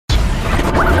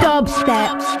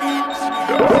Dubstep.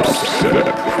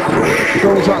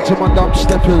 Goes out to my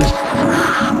dubsteppers.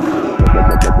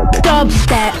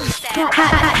 Dubstep.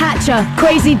 Hatcha,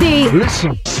 Crazy D.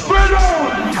 Listen.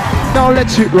 Now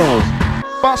let's it roll.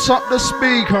 Bust up the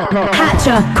speaker.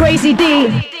 Hatcha, Crazy D.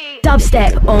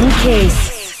 Dubstep on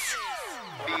Kiss.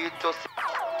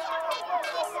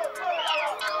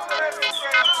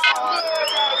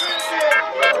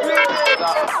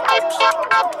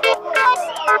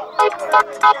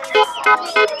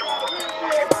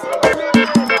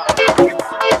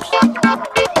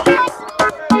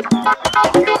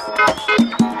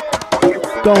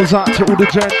 Goes out to all the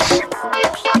gents,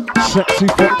 sexy,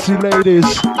 foxy ladies,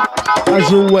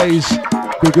 as always,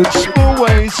 big and small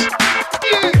ways,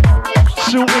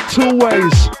 short and tall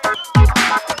ways.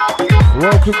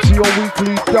 Welcome to your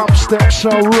weekly dubstep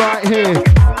show right here.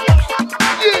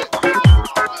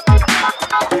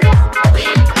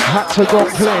 Hatcha gon'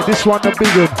 play, this one the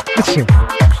big one, listen.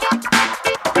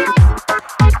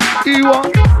 Ewa,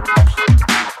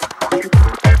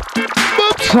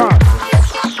 boom time.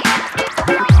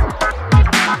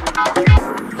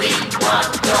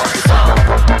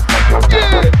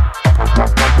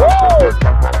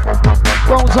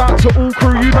 Goes out to all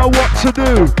crew, you know what to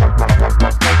do.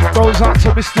 Goes out to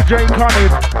Mr. J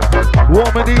Cunning,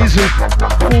 warm and easy,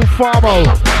 full farmo.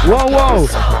 Whoa, whoa.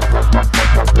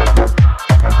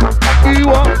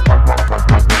 Ewa.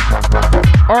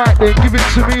 Alright then, give it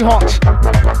to me hot.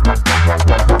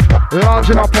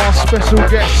 Lounging up our special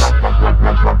guests.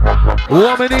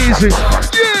 Warm and easy.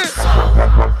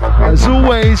 Yeah. As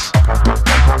always.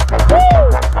 Woo.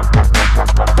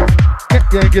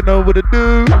 You ain't getting over the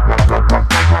do. Get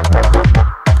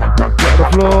on the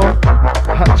floor.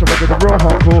 Hatcha making the raw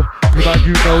hardcore.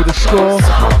 You know the score.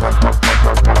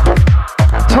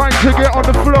 Time to get on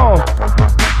the floor.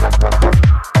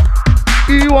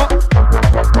 Ewa.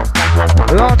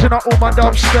 Launching up all my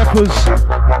dubsteppers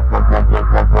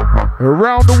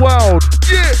around the world.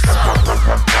 Yeah.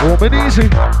 Warm and easy.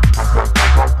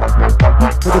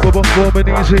 Warm and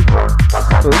easy.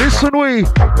 Listen, we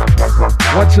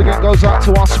once again goes out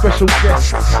to our special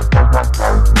guests.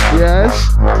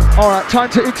 Yes. Alright, time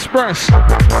to express.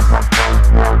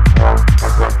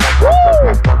 Woo!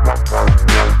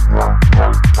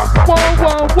 Whoa,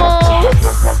 whoa, whoa.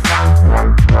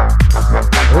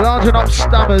 Larging up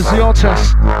stammers, your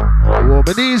test. Warm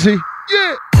and easy.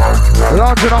 Yeah.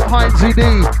 Larging up Heinzie D.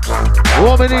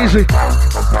 Warm and easy.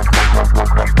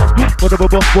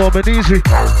 Warm and easy.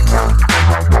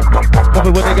 Love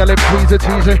it when they get them please it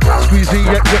easy. Squeezy,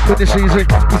 get with this easy.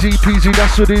 Easy peasy,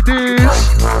 that's what it is.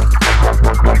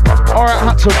 Alright,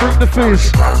 Hatcha, bring the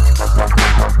fizz.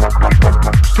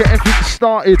 Get everything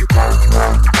started.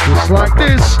 Just like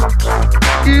this.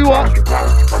 Ewa.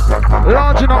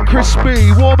 Large and not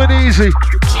crispy, warm and easy.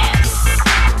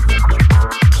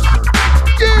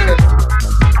 Yeah.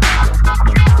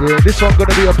 Yeah, this one's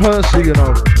gonna be a Percy, you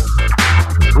know.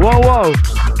 Whoa, whoa.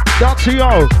 That's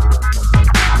yo.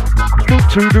 Move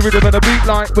to the rhythm and the beat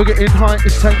like we're getting high.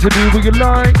 It's time to do what you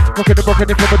like. Rocking it from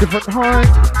a different height.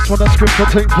 This one that's script for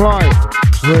take flight.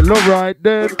 Well, alright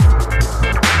then.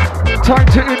 Time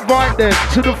to invite them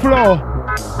to the floor.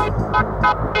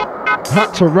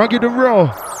 Hatcha rugged and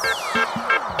raw.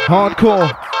 Hardcore,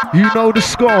 you know the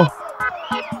score.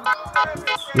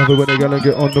 Love it when they're gonna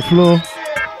get on the floor.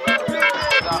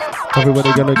 Love it when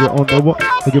they're gonna get on the what?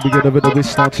 They're gonna get a bit of this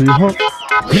start to you hot.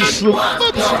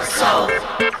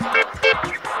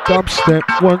 Dubstep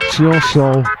wants your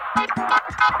soul.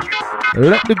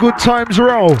 Let the good times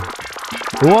roll.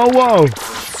 Whoa, whoa.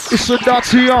 It's a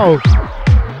dirty yo.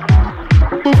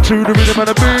 Move to the rhythm and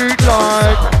the beat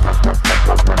like.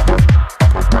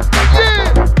 Yeah.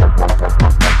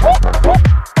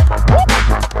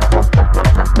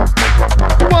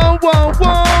 Whoa, whoa,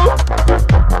 whoa.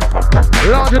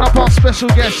 Larging up our special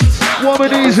guests. Warm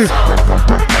and easy.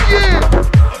 Yeah.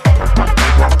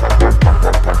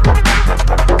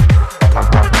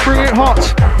 Bring it hot.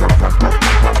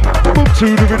 Move to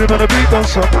the rhythm and the beat, don't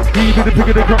stop. Even the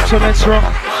bigger the drops, so let's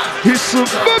rock. It's some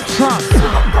good time.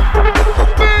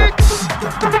 Mix.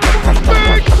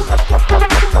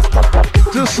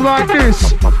 Just like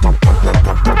this.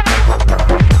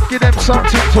 Give them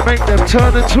something to make them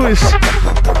turn and twist.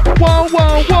 Whoa,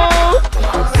 whoa, whoa.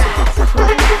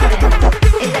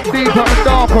 Deeper and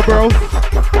darker, bro.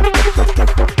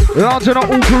 Larger not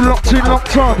all through locked in,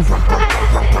 locked on.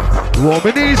 Warm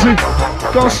and easy.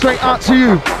 Go straight out to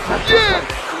you. Yeah.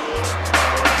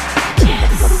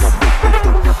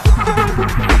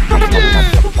 Yeah.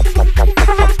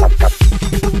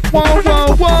 Whoa, whoa,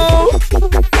 whoa.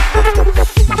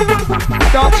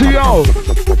 Down to yo.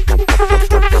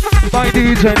 My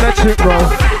DJ, let it roll.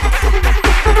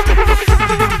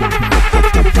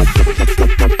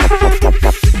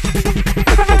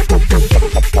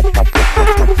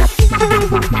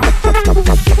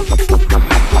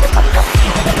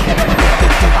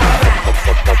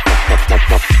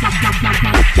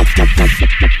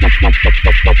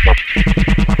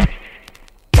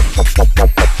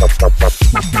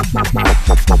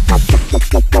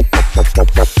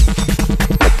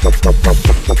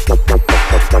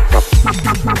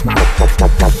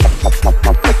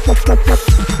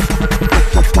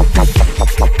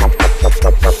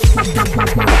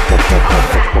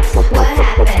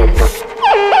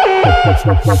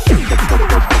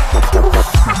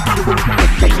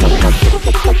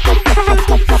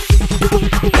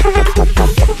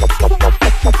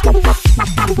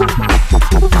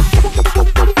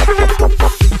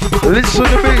 Listen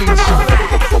to beats.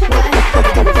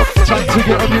 Time to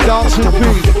get on your dancing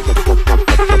feet.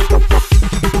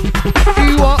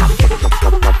 You what?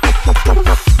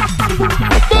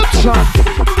 Bobson.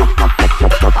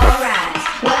 Alright,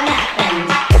 what happened?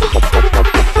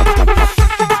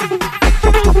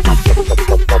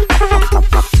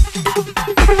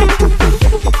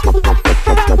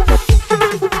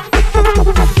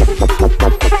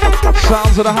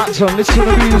 Sounds of the Hatcha, listen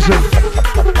to music.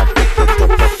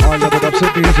 I love it,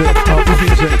 upset music, can't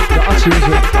refuse it, gotta choose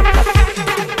it.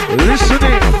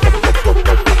 Listening.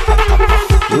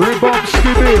 Ribomb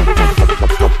skibby.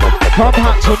 Come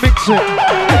Hatcha, mix it.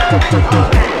 What happened?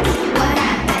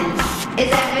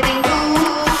 Is everything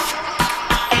cool?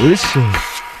 Listen.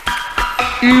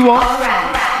 You want? Alright,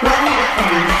 what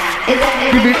happened? Is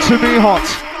everything Give it to me hot.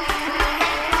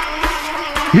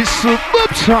 It's the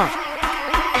bobs hot.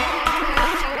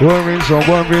 Worries on,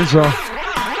 worries on.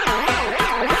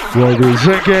 Worries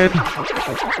again.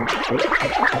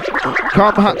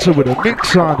 Come Hatcha with a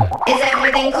mix on. Is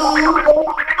everything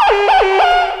cool?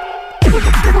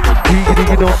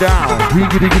 Diggy on down,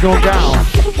 diggy on down.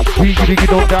 Diggy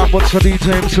on down, what's the DJ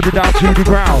mixing it down to the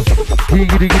ground.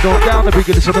 Diggy on down, the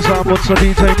biggest of the sound, what's the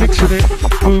DJ mixing it.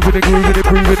 Moving it, grooving it,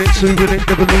 proving it, soothing it,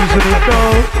 never losing it,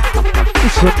 no.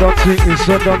 It's a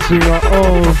dirty,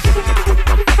 oh.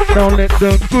 Now let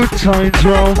the good times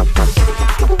roll.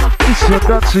 It's a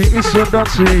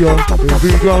dirty, yo. Here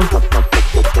we go.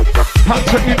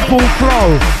 Hatcha in full flow.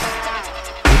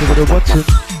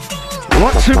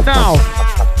 Watch him now.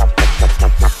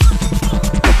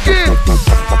 Yeah.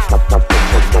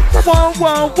 Whoa,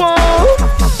 whoa, whoa.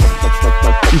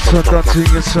 It's a dirty,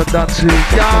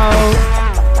 yo.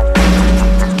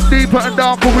 Deeper and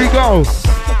darker we go.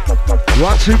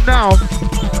 Watch him now.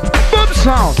 Boom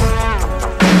sound.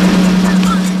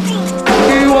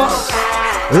 You are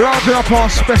larging up our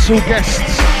special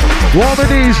guests. Warm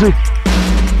and easy.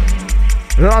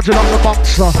 Larging up the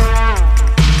Monkstar.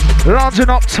 Larging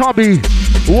up Tubby.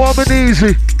 Warm and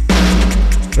easy.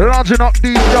 Larging up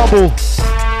D double.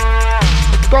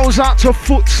 Goes out to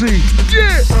Footsie.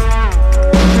 Yeah.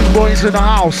 Big boys in the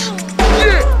house.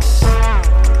 Yeah.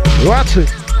 Watch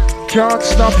it. Can't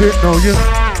stop it, no you.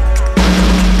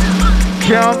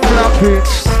 Can't flap it.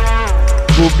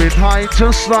 Moving high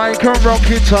just like a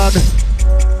rocket on.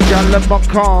 Y'all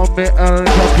call me El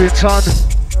Capitan.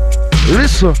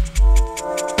 Listen.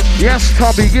 Yes,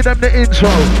 Tubby, give them the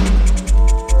intro.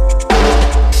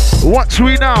 Watch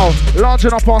we now.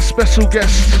 Larging up our special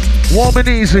guest. Warm and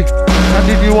easy.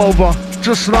 Handing you over.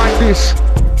 Just like this.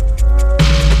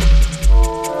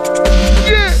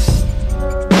 Yeah.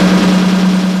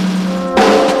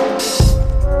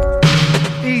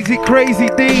 Easy, crazy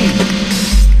D.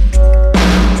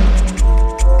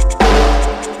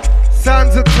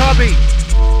 Sons of Tubby,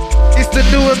 it's the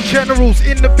Newham Generals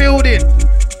in the building.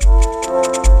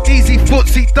 Easy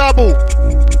Footsie double.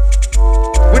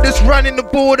 We're just running the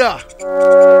border.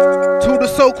 To the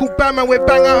so-called Bama, we're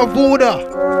bang out of order.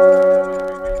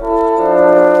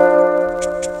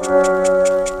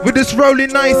 We're just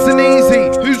rolling nice and easy.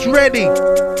 Who's ready?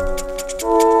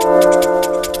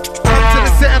 Come to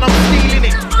the set and I'm stealing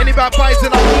it. Any bad vibes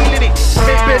and I'm healing it.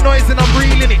 Make bit noise and I'm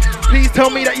reeling it. Please tell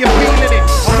me that you're feeling it.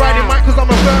 I'm riding mic cause I'm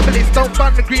a verbalist. Don't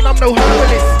ban the green, I'm no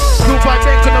herbalist. Cool by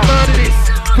Ben gonna murder this.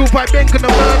 Cool by Ben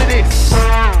gonna murder this.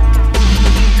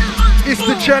 It's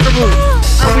the General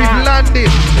and we've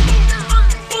landed.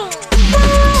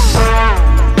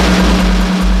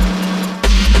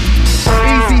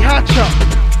 Easy Hatcha.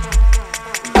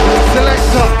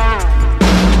 Selector.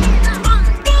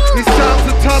 It sounds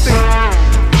a Tubby.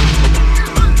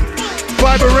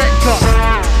 Vibrator.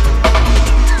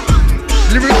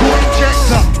 Lyrical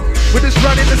injector. We're just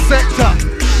running the sector.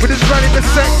 We're just running the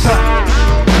sector.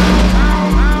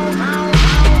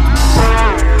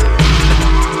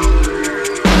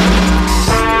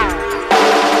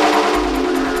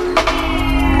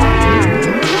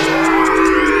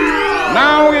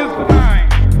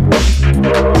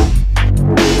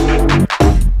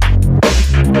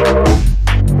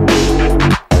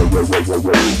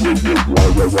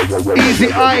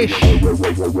 Easy Ice,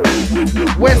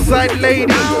 West Side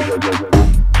Lady.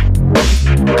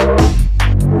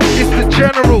 It's the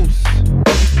Generals.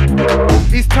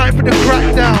 It's time for the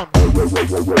crackdown.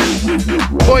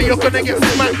 Boy, you're gonna get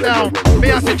smacked down.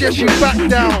 May I suggest you back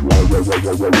down?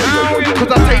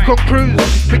 Cause I take on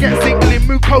cruise. Forget singling,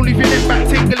 move coldly, feeling back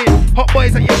tingling. Hot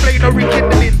boys at your flame, no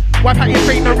rekindling. Wipe out your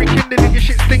face, no rekindling. Your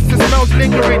shit stinks and smells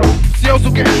lingering. Seals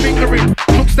will get a fingering.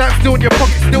 Look stand still and your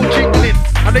pocket still jingling.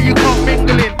 I know you can't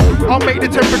mingle in. I'll make the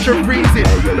temperature freezing.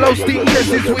 Low steam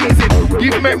chest is wheezing.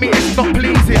 You've met me, it's not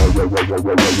pleasing.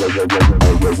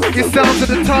 It sounds of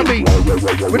the Tubby.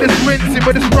 With this rinsing,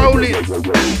 with this rolling.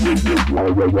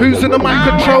 Who's in the mic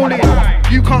controlling?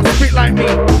 You can't spit like me.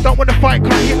 Don't wanna fight,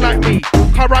 can't hit like me.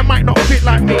 Car I might not fit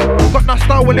like me. Got no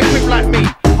style, well equipped like me.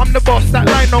 I'm the boss, that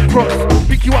line don't cross.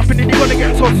 Pick you up and then you're gonna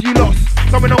get tossed, you lost.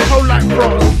 Coming on cold like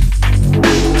frost.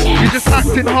 You're just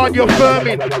acting hard, you're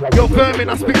vermin. You're vermin,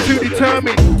 I speak too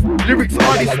determined. Lyrics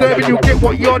are disturbing, you'll get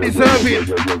what you're deserving.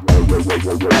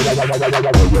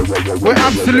 We're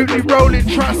absolutely rolling,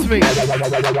 trust me.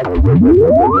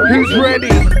 Who's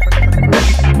ready?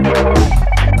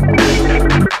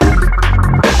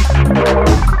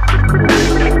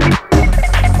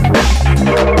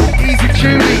 Easy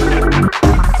Julie.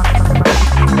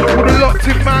 All the locked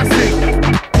in massive.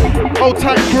 Old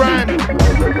type grand.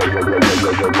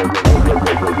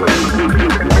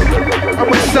 And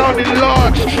we're sounding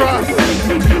large, trust.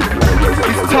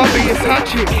 It's Tubby, it's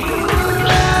Hatcha.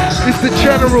 It's the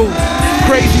General,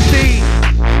 Crazy D.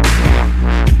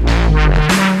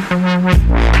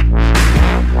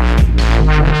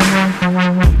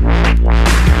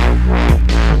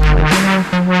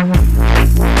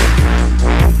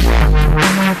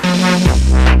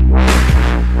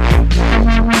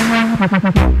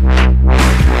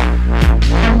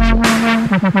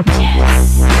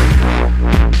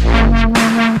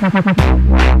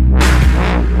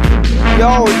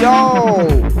 Yo, yo!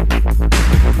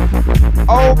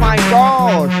 Oh my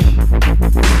gosh!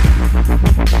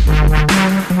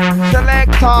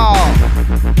 Selector!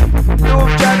 New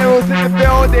Generals in the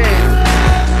building!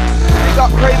 We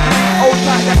got crazy old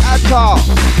time and Hatcha!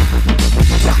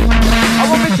 I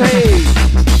want to say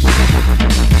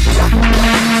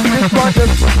this one's a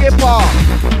skipper!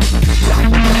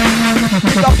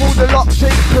 Pick up all the locked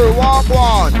in crew,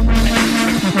 one.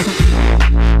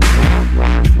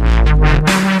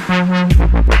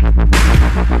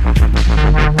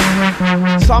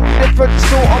 Some different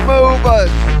sort of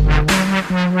movers.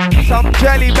 Some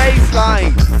jelly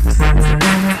baseline.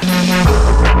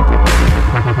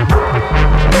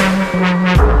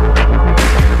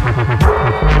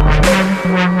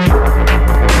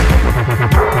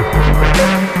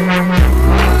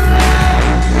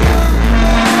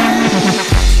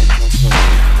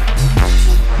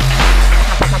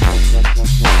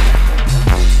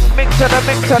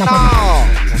 Mixer now.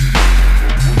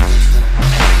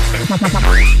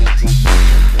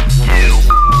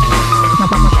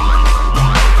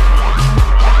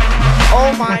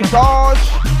 Oh my gosh.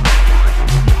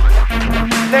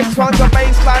 Next one's a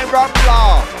baseline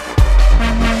rumbler.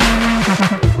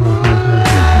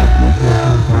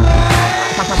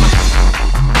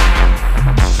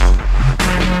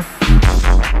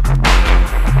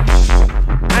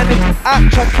 And it's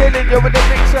Hatcha killing you with the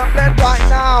mixer and blend right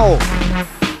now.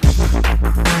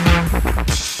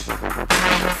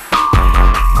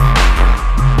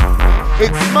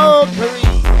 It's Mercury.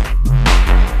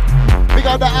 We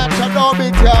got the Hatcha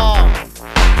Dormit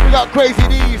here. We got Crazy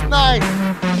D's, nice.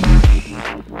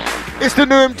 It's the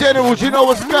Newham Generals, you know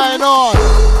what's going on.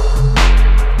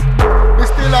 We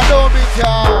still a Dormit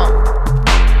here.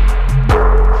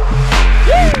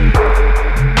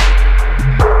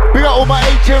 We got all my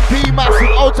HMP massive,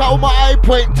 out all my high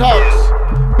point tugs.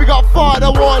 We got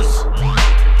Father Was,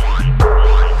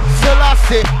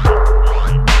 Selassie.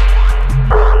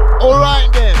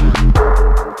 Alright then.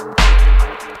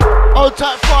 Old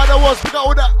type Father Was, we got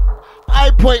all that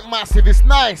high point massive, it's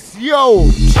nice,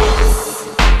 yo.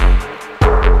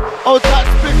 Old type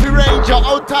Spiffy Ranger,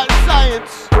 old type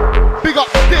Science. Big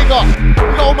up Digger, we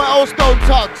got all my old stone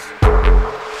tugs.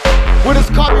 When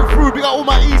it's coming through, we got all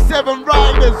my E7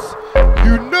 riders,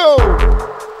 you know.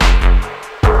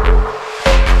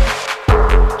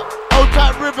 Old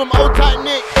type Rhythm, old type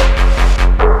Nick.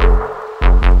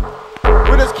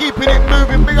 We're just keeping it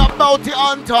moving, big up Bounty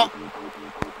Hunter.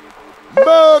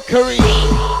 Mercury.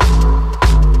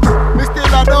 We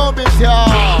still a know bit here.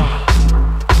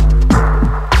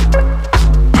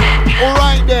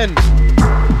 Alright then.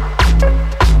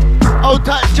 Old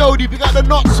type Jody, we got the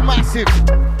Knots massive.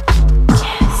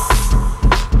 Yes.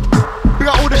 We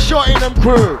got all the Shottingham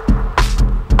crew.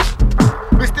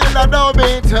 I don't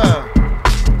beat her.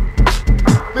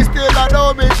 Me still I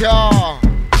don't beat ya.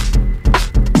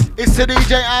 It's a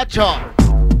DJ Hatcha.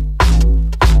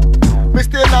 Me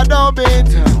still I don't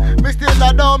beat her. Me still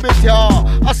I don't beat ya.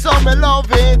 I saw me love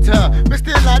it. Me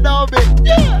still I don't beat.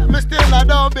 Yeah. Me still I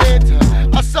don't beat her.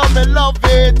 I saw me love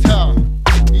it.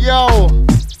 Yo.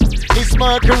 It's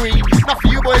Mercury, not for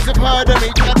you boys have heard of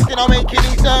me. Just still I'm making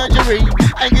surgery.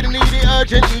 Ain't gonna need it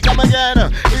urgently, come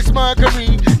again. It's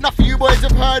Mercury, not for you boys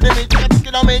have heard of me. Just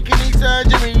still I'm making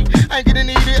surgery. Ain't gonna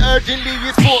need it urgently.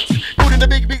 It's sports, putting the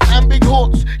big and big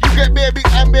hooks. You get bare big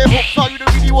and bare hooks. So you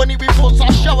don't really want it with hooks.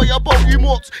 I'll shower your boat, you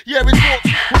mots. Yeah, it's hooks,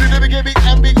 putting the big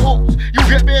and big hooks. You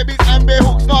get bare big and bare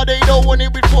hooks. Now they don't want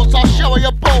it with hooks. I'll shower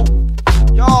your boat.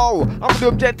 Yo, I'm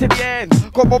doing jet to the end.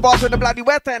 Got my bars in the bloody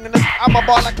west end. And I'm a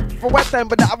bar like for west end.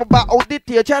 But I'm about OD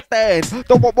to your chest end.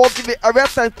 Don't want more, give it a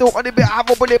rest end. Still on the bit, I have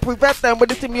a bulletproof vest end. When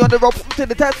they see me on the road, put me to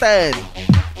the test end.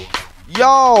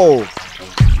 Yo.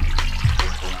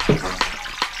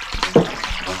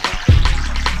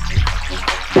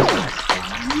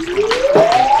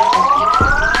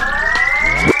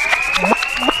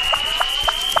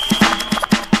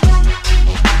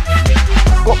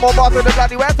 Got more bars in the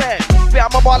bloody west end. I'm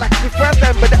a bar like this west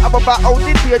end, but I'm about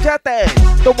OD to your chest end.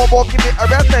 Don't want more, give it a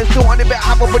rest end. Still on the bit,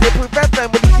 I have a bulletproof vest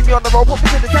end. When you see me on the road, put me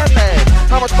to the test end.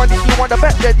 How much money do you want to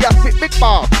bet then? Yeah, spit big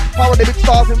bars. Power the big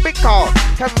stars in big cars.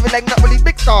 Can't even leg, not really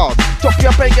big stars. Chop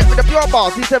your pen, get rid of your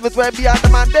bars. These sevens where behind the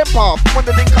man, them path. Want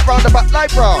to link up round the back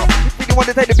like bro. If you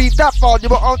want to take the beat that far, you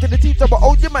were on to the teacher, but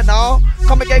oh, you man now.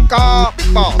 Come again, car,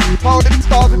 big bars. Power the big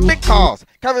stars in big cars.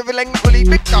 Can't even leg, not really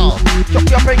big cars. Chop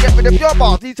your pen, get rid of your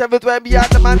bars. These sevens where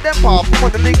behind the man, them path.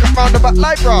 Want to link up round the back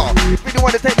like bro. If you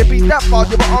want to take the beat that far,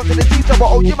 you were on to the teacher, but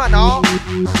oh, you man now.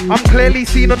 I'm clearly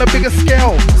seen on a bigger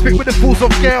scale. Spit with the force of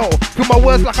gale. Feel my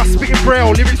words like I spit in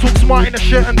braille. Lyrics all smart in a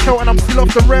shirt and tell, and I'm still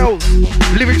off the rails.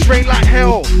 Lyrics rain like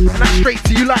hell, and I straight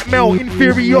to you like Mel. In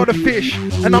theory, you're the fish,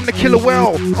 and I'm the killer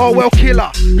whale. Oh well,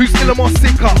 killer. Who's still a more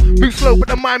sicker? Move slow, but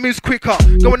the mind moves quicker.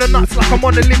 Going the nuts like I'm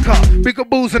on the liquor. Bigger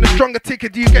balls and a stronger ticker.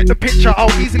 Do you get the picture?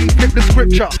 I'll easily flip the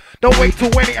scripture. Don't wait till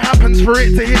when it happens for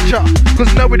it to hit ya,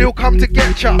 cause nobody'll come to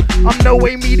get ya. I'm no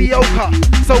way mediocre,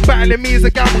 so battling me is a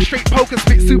gamble. Straight poker,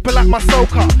 spit super like my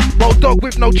soaker. Roll dog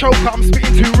with no choker, I'm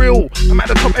spitting too real. I'm at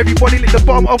the top, everybody lick the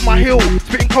bottom of my hill.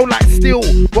 Spitting cold like steel.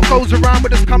 What goes around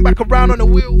but just come back around on the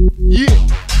wheel. Yeah,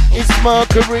 it's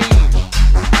Mercury.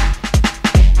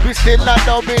 We still not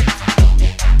know it.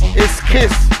 It's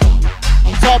Kiss,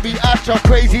 Tubby, Hatcha,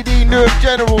 Crazy D, Newham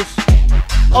Generals.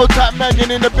 Old type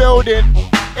mansion in the building.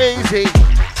 Easy.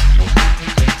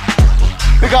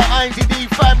 We got INTD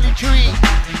family tree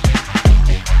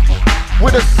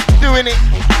with us doing it.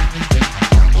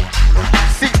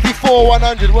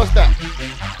 64-100. What's that?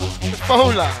 It's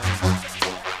phone line.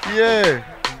 Yeah,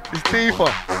 it's Tifa.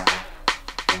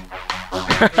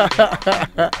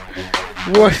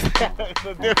 What's that? It's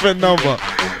a different number.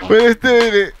 We're just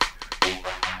doing it.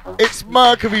 It's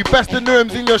Mercury. Best of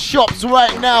Newhams in your shops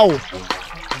right now.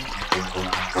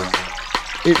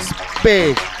 It's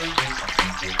big.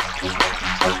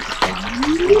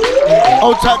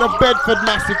 Old type the Bedford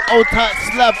massive. Old type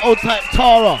Slab. Old type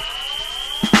Tara.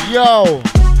 Yo.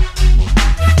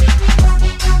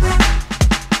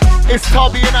 It's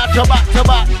Tubby and Hatcha back to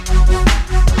back.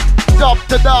 Dub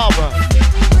to dub.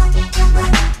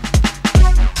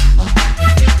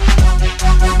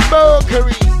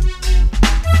 Mercury.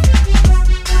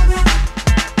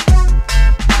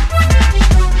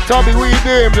 Tubby, what you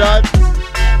doing, blood?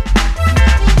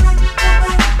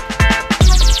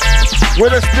 We're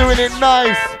just doing it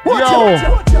nice. Yo.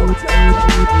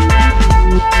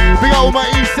 Big out my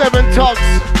E7 tugs.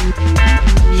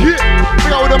 Yeah.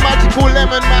 Big out the magical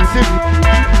lemon massive.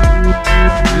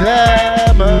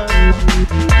 Lemon.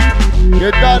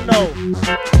 You don't know.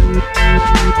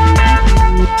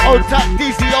 Old tight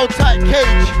DC, old tight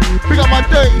Cage. Big up my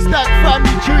dirty stack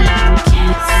family tree.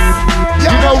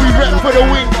 You know we rep for the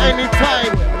wing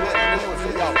anytime.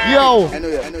 Yo.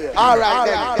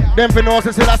 Alright. Them for no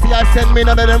say I see I send me.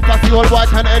 None of them fussy old boy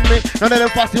can end me. None of them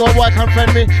fussy old boy can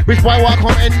friend me. Which boy want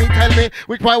come end me, tell me.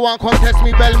 Which boy want come test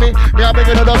me, bell me. Me a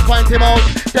begging to just find him out.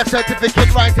 Death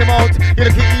certificate, write him out. You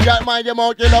look at that mind him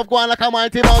out. You love going like a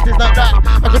mind him out. It's not that.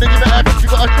 I couldn't give it if you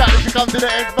got a shot. If you come to the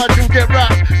end, but you get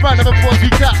rap. Random before you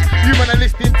cap. You man are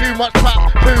listening too much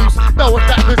crap. Booze. Know what's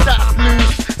that, cause that's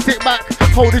loose. Sit back,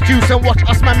 hold the juice and watch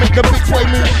us man make the big boy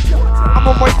move. I'm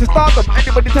on way to stardom.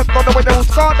 Anybody test on the way they will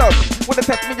scar them. When they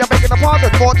test me, you're begging a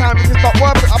pardon. More time if it's not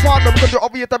worth it, I pardon them. Cause you're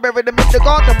obvious to bury them in the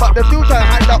garden. But they still try to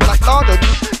hide out like gardens.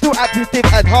 Still acting stiff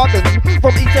and hardened.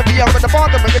 From each every young in the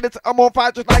bottom. I'm on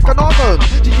fire just like an orphan.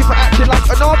 She keeps acting like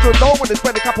an orphan. No one to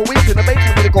spend a couple weeks in the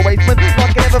basement. Medical basement.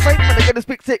 Not get ever face when they're gonna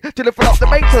speak sick. Till they fill up the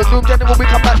basement. Room general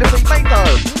become like the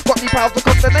Freemasons. Got me pals to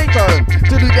consternation.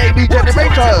 To the day new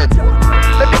generation.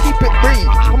 Let me keep it brief.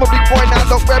 I'm a big boy now,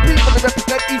 don't wear peace. I'm the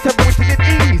represent East, I'm with it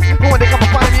ease. Who when they come and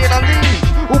find me and I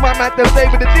leave. All my man, they'll stay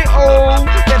with the ditto.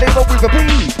 Then they roll with a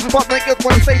peace. But niggas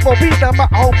wanna stay for peace. I'm at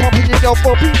home pumping your girl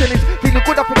for peace. And it's feeling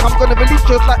good, I think I'm gonna release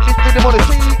just like this rhythm on the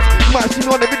streets. You might see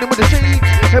me on the rhythm of the streets.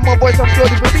 And my voice, I'm sure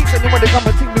this release. And you wanna come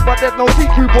and see me, but there's no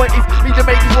secret, boy. It's me the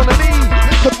ladies wanna leave.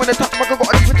 Cause when they touch my girl, got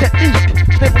a different technique.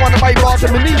 Never wanna buy bars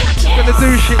and beneath. Gonna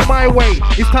do shit my way.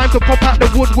 It's time to pop out the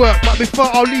woodwork. But before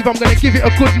I'll leave, I'm gonna give it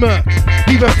a good murk.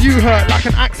 Leave a few hurt like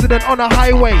an accident on a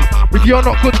highway. If you're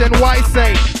not good, then why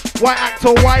say? Why act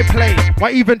or why play?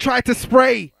 Why even try to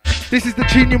spray? This is the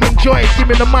tune you enjoy. Give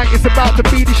me the mic, it's about to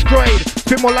be destroyed.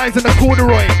 Spit more lines than a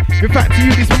corduroy. In fact, to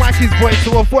you, this mic is void,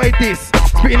 so avoid this.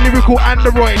 Spitting lyrical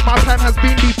android. My plan has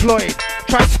been deployed.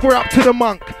 Try to square up to the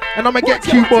monk, and I'ma get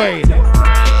you, boy.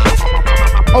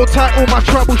 Hold tight, all my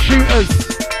troubleshooters.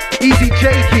 Easy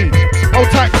Jakey. Hold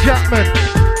tight, Jackman.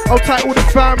 Hold tight, all the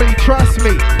family, trust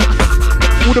me.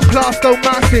 All the plasto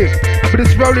massive, but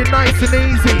it's rolling nice and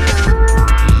easy.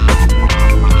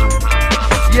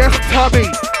 Yes, Tubby.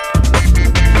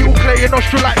 You all clear your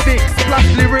nostril like this.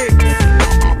 Splash lyrics.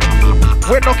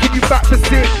 We're knocking you back for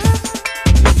 6.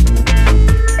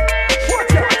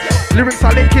 Lyrics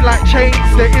are linking like chains,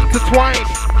 they're intertwined.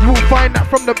 You will find that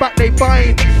from the back they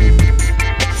bind.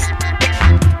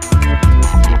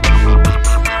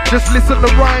 Just listen to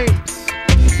rhymes.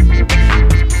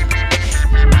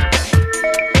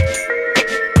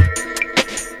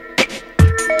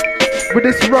 With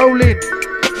this rolling.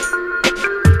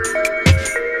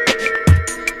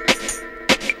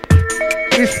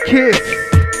 It's Kiss.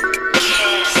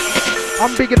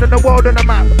 I'm bigger than the world on the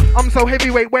map. I'm so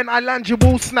heavyweight when I land you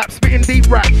all snap. Spitting deep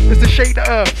rap, just to shake the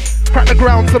earth. Crack the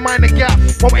ground to mine the gap.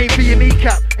 Won't aim for your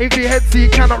kneecap, aim for your head so you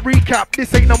cannot recap.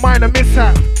 This ain't no minor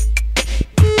mishap.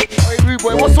 Hey rude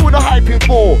boy, what's all the hyping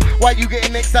for? Why you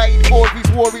getting excited for? If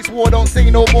it's war, don't say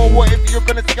no more. What if you're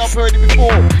gonna think I've heard it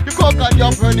before? You got a gun,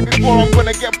 you've heard it before. I'm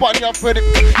gonna get bunny, I've heard it.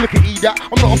 Look at that,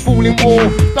 I'm not a fool in war.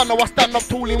 Don't know I stand up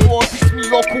tall in war. If it's me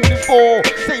you're calling for,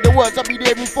 say the words, I'll be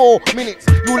there in 4 minutes.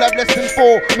 You'll have less than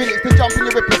 4 minutes to jump in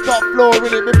your whip and start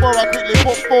flooring it. Before I quickly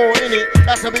put 4 in it.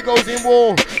 That's how it goes in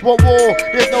war. What war?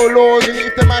 There's no laws in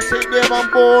it. If the man shake them, I'm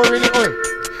boring it. Oi.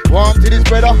 Warm to this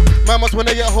brother, man must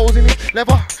wanna get holes in it.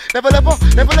 Never.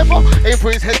 Aim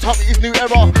for his head top, his new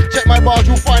error. Check my bars,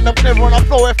 you'll find I'm clever. And I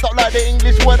flow effed up like the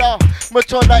English weather.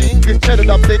 Mature like English cheddar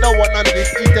up, they don't want none of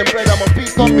this. Eat them bread, I'm a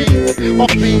beast on beats.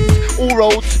 Off beats, all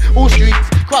roads, all streets.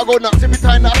 Crowd go nuts every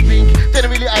time that I speak.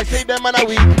 Generally I say them man I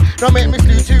weak. Don't make me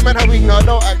slew 2 man I weak. No,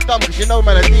 don't act dumb cause you know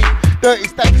man I deep. Dirty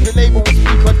stacks, the label will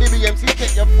speak on Dibby MCs,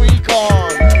 get your freak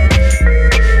on.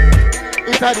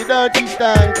 It's how the dirty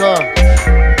stanker.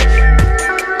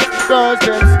 Girls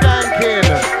them skanking.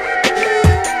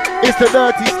 It's the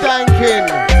dirty stanking.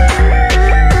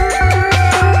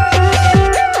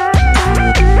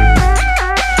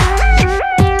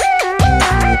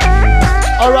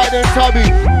 Alright then, Tubby.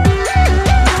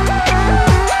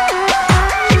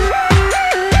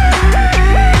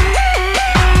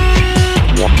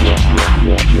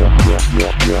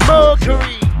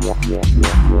 Mercury.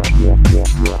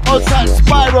 Outside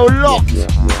Spiral locked.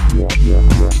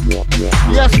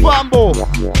 Yes, Bambo.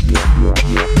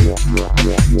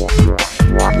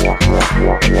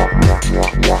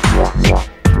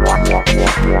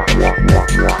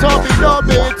 Tubby love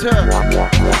it.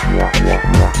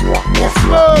 It's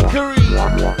Mercury.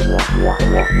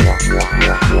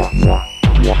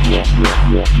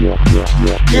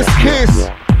 It's Kiss.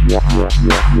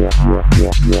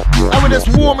 And we're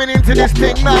just warming into this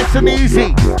thing nice and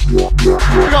easy. We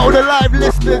got all the live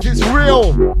listeners, it's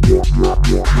real.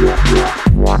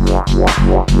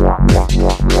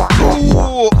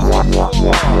 Ooh.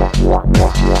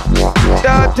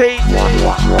 Dirty.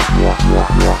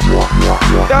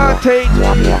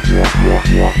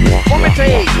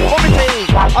 Vomiting.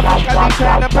 I think I need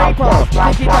pen and paper.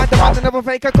 Thinking like the man never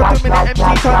faker. Could 2 minute MC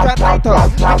contract later.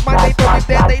 Mix my data with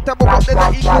their data, but what there's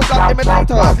an equals like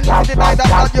imitator. If you deny that,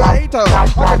 not your hater. I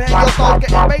can hear your stars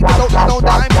getting beta. Don't you know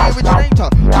that I'm the originator?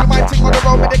 You might think on the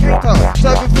road with the cater.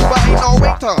 Serving food but ain't no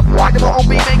waiter. I never on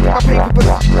me making my paper,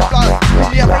 but blood. Do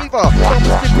me a favor. Don't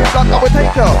be sticky blood, I will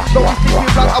take her. Don't be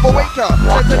sticky blood, I will wake her.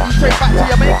 Then send you straight back to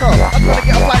your maker. I'm gonna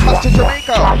get a flight back to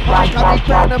Jamaica. I need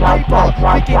pen and paper.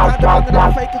 Thinking kind of under the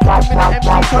faker, cooking with the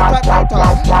MC contact later.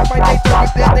 My data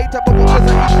with their data, but what does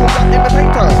it equal that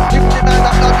imitator? If you deny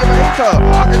that, now you're a hater.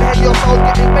 I can hear your soul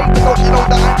getting baited, don't you know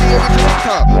that I'm the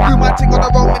originator? Do my thing on the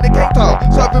wrong indicator.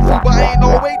 Serving food, but I ain't no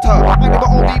waiter. I never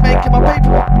only making my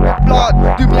paper. Blood,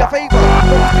 do me a favor. Don't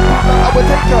be speaking like I'm a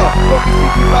taker. Don't be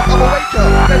speaking like I'm a waiter.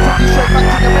 Let's take you straight back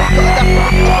to Jamaica.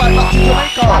 And that's the way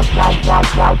to fly back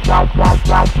to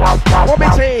Jamaica. What me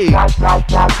say?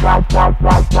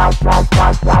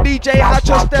 DJ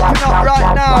Hatcha stepping up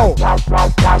right now.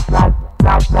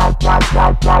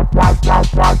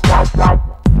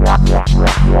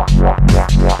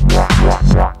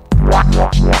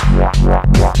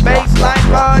 Baseline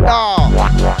murder.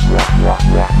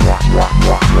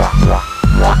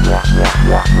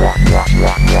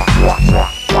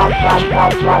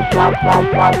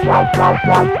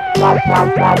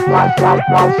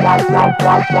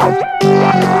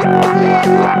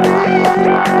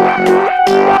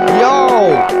 Yo.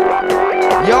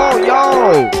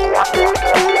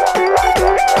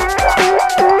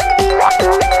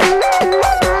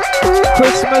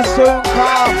 Christmas soon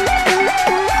come.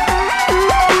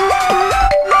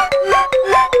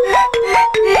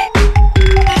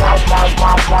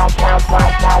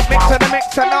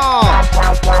 Mixer now.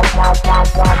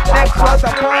 Next was a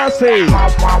Footsie.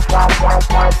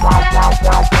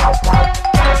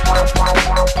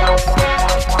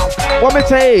 What me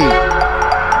say?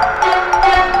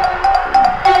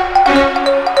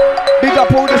 Big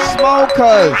up all the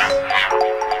smokers.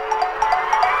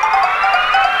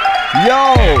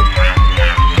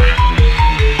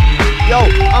 Yo,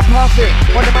 I'm perfect.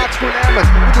 When the match full lemon,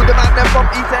 we do the man them from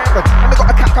East Haven. And I got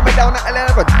a cat coming down at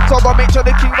 11. So I gotta make sure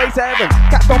the QA's 7.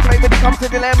 Cats don't play when it comes to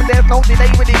the lemon. There's no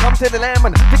delay when it comes to the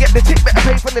lemon. To get the tip, better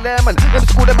pay for the lemon. Them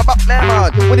school them about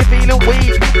lemon. When you feeling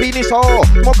weak, feeling sore,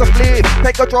 smoke a split,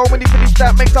 take a draw. When you finish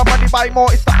that, make somebody buy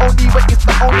more. It's the only way, it's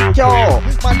the only cure.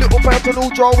 My little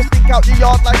personal draw will stink out the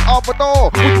yard like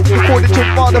Arbador. We call the trip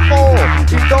for the 4.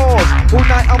 Indoors, all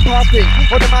night I'm pumping.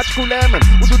 On the magical lemon,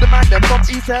 we do the man them from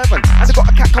East Haven. And I got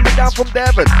a cat coming down from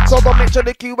Devon. So I gotta make sure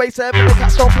the QA7. The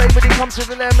cats don't play when it comes to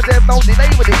the lemon. There's no delay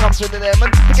when it comes to the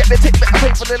lemon. To get the tip, better pay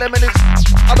for the lemon.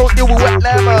 I don't deal with wet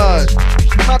lemon.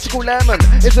 Magical lemon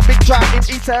is a big trap in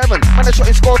E7. Man, the shot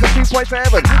is scores of 2.7.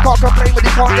 Can't complain when you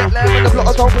can't get lemon. The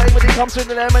blotters don't play when it comes to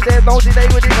the lemon. There's no delay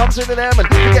when it comes to the lemon.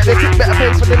 To get the tip, better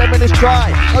pay for the lemon. It's dry.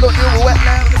 I don't deal with wet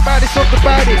lemon. The baddest of the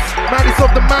baddest, maddest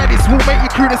of the maddest. Will make you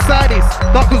crew the saddest.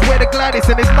 Darkers wear the gladdest,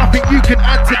 and there's nothing you can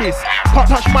add to this. Can't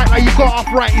touch mic like you got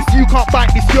arthritis. You can't bite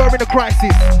this, you're in a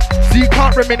crisis. So you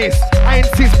can't reminisce. I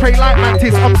insist, pray like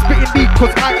mantis. I'm spitting deep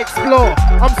cause I explore.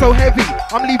 I'm so heavy,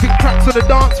 I'm leaving cracks on the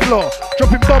dance floor.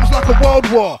 Dropping bombs like a world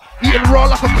war. Eating raw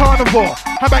like a carnivore.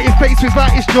 How about your face without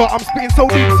his jaw? I'm spitting so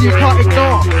deep so you can't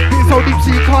ignore. Spitting so deep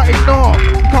so you can't ignore.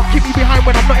 You can't keep me behind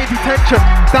when I'm not in detention.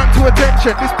 Down to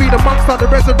attention, this be the Monkstar, the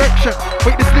resurrection.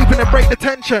 Wake the sleep and then break the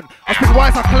tension. I spit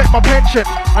wise, I collect my pension.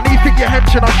 I need to get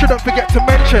henching, I shouldn't forget to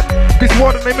mention. This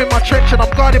warden, I'm in my trench and I'm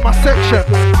guarding my section.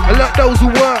 Alert those who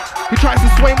work, who tries to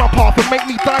sway my path and make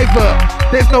me divert.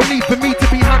 There's no need for me to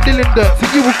be handling dirt, so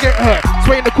you will get hurt.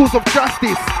 Swaying the cause of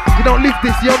justice. You don't live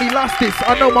this, you only last this.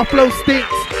 I know my flow stinks,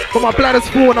 but my bladder's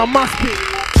full and I must be.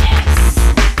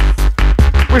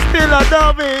 We're still a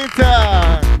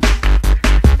Dubstep.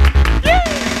 Yeah.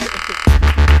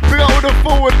 We got all the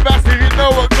forward massive, you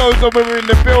know what goes on when we're in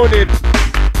the building.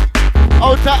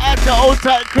 Old tight Hatcha, old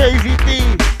tight Crazy D.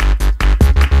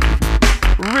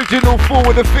 Original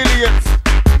forward affiliates.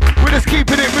 We're just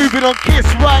keeping it moving on Kiss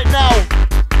right now.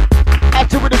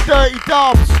 Hatcha with the dirty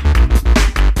dubs.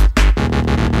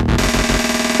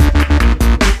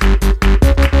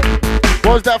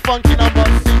 What was that funky number?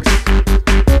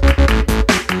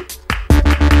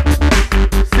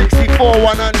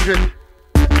 64-100.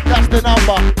 That's the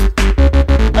number.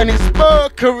 And it's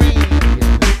Mercury.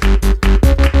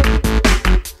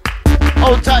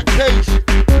 Old tight Cage.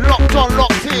 Locked on,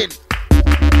 locked in.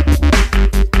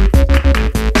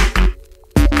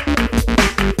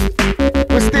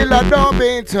 We're still a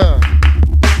Dubstep.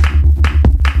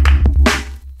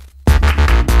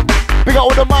 Big up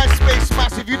all the MySpace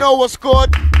massive, you know what's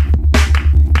good.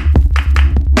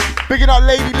 Bigging up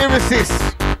Lady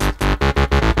Lyricists.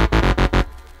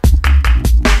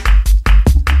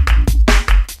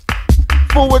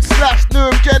 /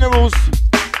 Newham Generals.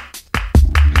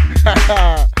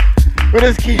 We're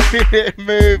just keeping it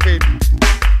moving.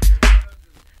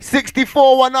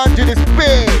 64-100 is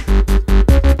big.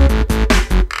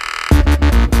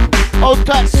 Old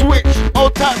tight Switch,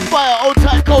 old tight Fire, old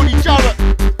tight Cody Jarrett.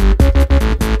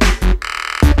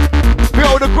 We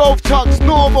got all the Grove Tugs,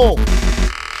 normal.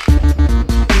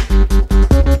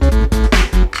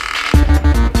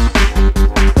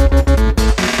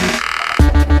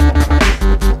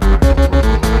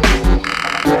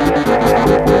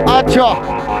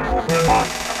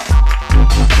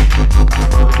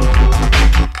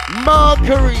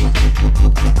 Mercury.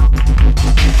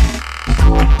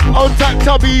 Old tight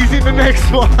Tubby's in the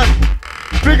next one.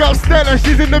 Big up Stella,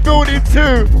 she's in the building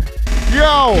too.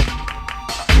 Yo.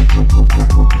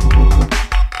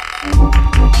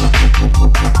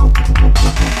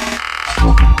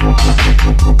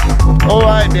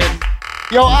 Alright then.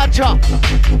 Yo, Hatcha.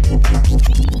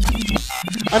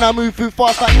 And I move through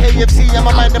fast like KFC. And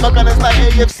my mind and my gunners like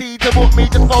AFC. To book me,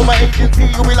 just phone my agency.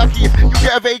 You'll be lucky if you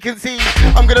get a vacancy.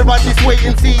 I'm gonna run this wait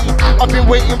and see. I've been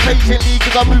waiting patiently,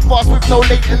 cause I move fast with no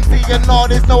latency. And no,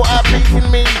 there's no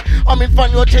outpacing me. I'm in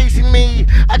front, you're chasing me.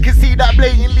 I can see that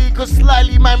blatantly, cause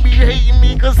slightly man be hating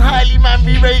me. Cause highly man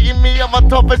be rating me. I'm a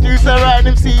top producer around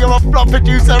MC. You're a flop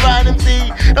producer around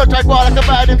MC. Don't try to go like a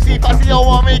bad MC. If I see you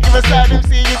want make him a sad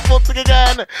MC. It's Footsie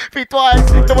again, 3 twice.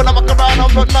 Then when I muck around,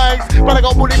 I'm not nice. But I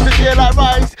got bullets to hear like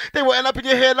rice. They won't end up in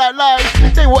your hair like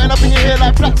lies. They won't end up in your hair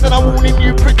like flats. And I'm warning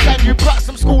you pricks and you brats.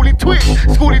 Some schooling twits,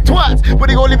 schooling twats. But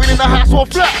they go living in a house or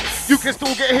flat. You can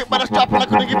still get hit by the strap. And I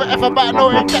couldn't give a F about no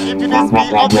exactly to this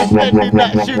beat. I'm just ending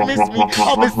that. You miss me,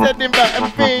 I'll be sending back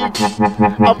and beat.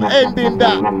 I'm ending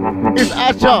that. It's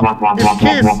Hatcha, it's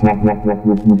Kiss,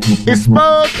 it's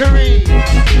Mercury.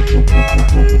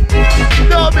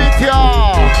 Dub it,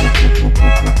 y'all.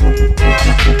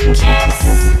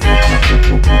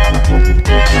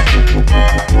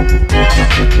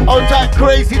 All that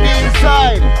crazy the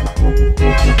inside.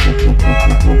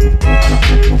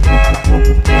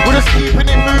 We're just keeping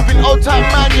it moving, old time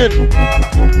manion.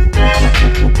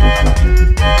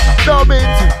 Dub it.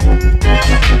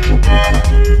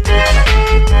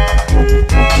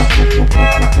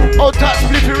 Old tight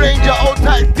Spliffy Ranger, old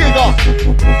tight Digger.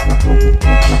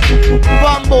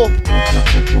 Bambo.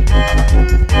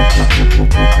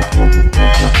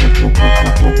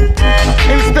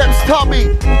 In steps Tubby.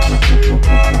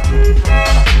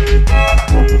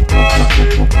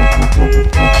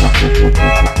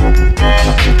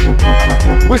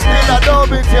 We still a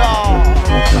dub it, y'all.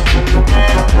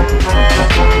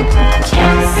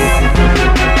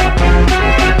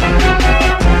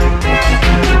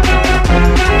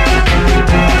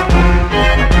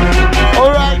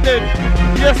 Alright then,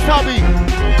 yes Tubby.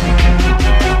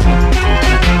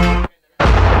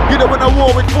 You know when I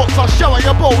war with Fox, I'll shower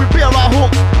your boat with beer like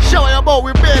hooks. Shower your boat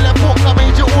with beer like hooks. I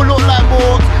made you all look like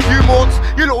morts. You morts,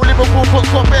 you little Liverpool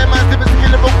cooks. Got bear man's different to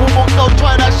Liverpool books. Don't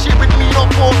try that shit with me, not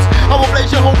forts. I will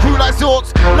blaze your whole crew like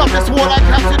sorts. Love this war like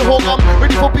Captain Hog. I'm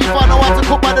ready for beef, I know how to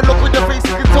cook by the look on your face.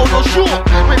 You can tell you're short.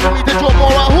 Wait for me to drop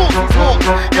more like hawks, these hawks.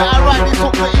 Yeah, I ride these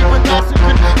hooks, but even Dyson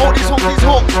can hold these hooks, these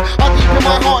hawks. I deep in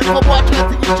my heart, if a boy tries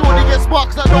to get sure they get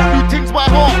sparks. I don't do things by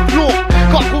heart. Look,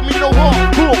 can't call me no heart.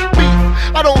 Cool, beef.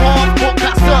 I don't half talk,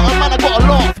 that certain man, I got a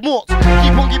laugh, mort.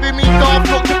 Keep on giving me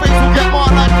daft looks, your face will get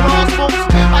marked like glass books.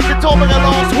 I can tell when your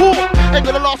last walk, ain't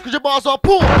gonna last cause your bars are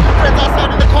poor. Friends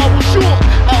outside in the car will short.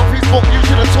 Out of his book, you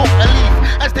should've talked and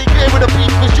leave. And stay clear with the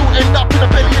beef, cause you'll end up in the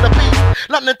belly of the beast.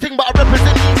 Nothing thing but I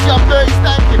represent these, yeah, I'm dirty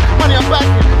stankin'. Money I'm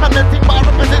banking, nothing thing but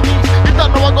I represent these. You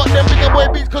don't know I got them bigger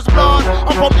boy beats, cause blood,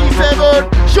 I'm from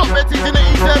E7. Shot Betty's in the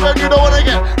E7, you don't wanna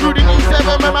get rude in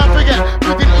E7, my man forget.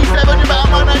 Rude in E7, you better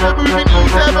man, now you're moving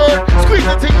E7. Squeeze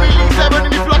the thing with E7,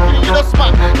 and if lucky you just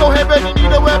smack. No heaven, you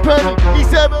need a weapon,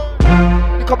 E7.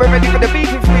 You come ready for the beef,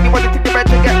 if you really want to take the red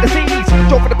to get the seeds.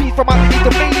 Talk for the beef from underneath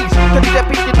the bees. Turn the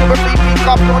beat into a free beat,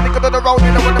 come on, nigga on the road,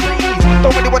 you don't wanna please.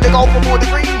 Don't really want to go for more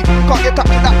degrees. Can't get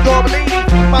touched with that door, believe.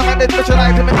 My man is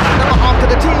specialized in medicine, I'm an arm to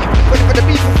the teeth. Ready for the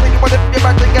beef, if you really want to take the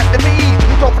red to get the bees.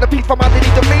 Talk for the beef from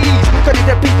underneath the bees. Turn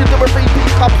the beat into a free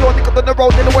beat, come on, nigga on the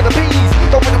road, you don't wanna please.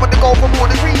 Don't really want to go for more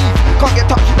degrees. Can't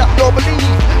get touched with that door,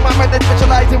 believe. My man is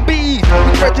specialized in bees.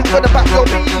 His bridges gonna back your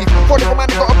bees. For the man,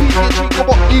 got a piece of cheek of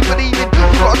what you believe in.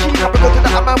 You got a cheek up because of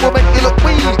that man will make you look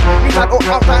weak. You can't walk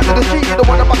outside of the street, you don't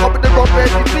wanna back up in the road where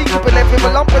you sleep. You can let him a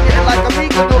lump when you're like a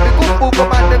freak. You don't be good food for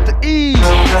man them to eat.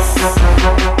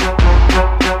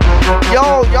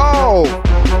 Yo, yo.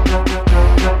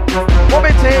 What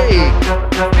me take?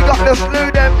 We got the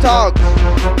slew them thugs.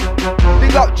 We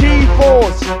got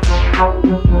G-Force.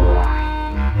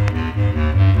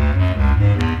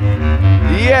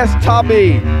 Yes,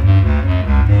 Tubby.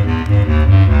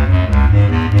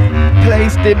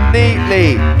 Placed him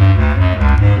neatly.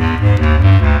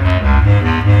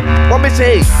 What me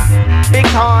say? Big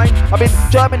time. I've been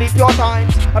Germany pure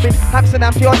times. I've been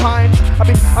Amsterdam pure times. I've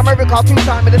been America 2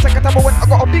 times. And the second time I went, I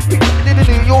got a big picture in the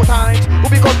New York Times. All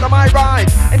because of my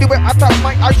ride. Anyway, I touch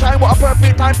my I shine. What a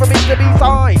perfect time for me to be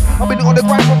signed. I've been on the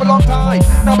grind for a long time.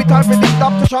 Now it's time for this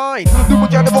stuff to shine. Do what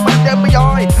you man them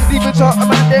behind. Even certain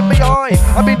man them behind.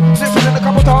 I've been listening a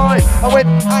couple times. I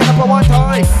went high up for one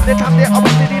time. The time there I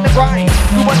was sitting in the grind.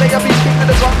 Do one day I'll be king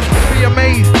of the grind. Be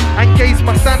amazed and gaze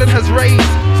my standard has raised.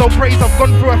 So praise, I've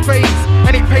gone through a phase.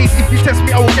 And it pays, if you test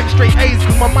me I will get straight A's.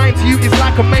 Cause my mind to you is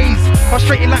like a maze.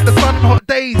 Frustrating like the sun on hot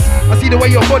days. I see the way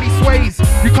your body sways.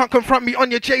 You can't confront me on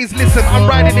your J's. Listen, I'm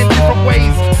riding in different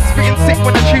ways. Spitting sick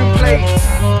when the tune plays.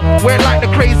 We're like the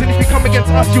craze, and if you come against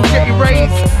us you'll get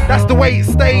erased. That's the way it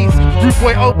stays. Rude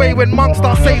boy obey when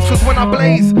Monkstar says. Cause when I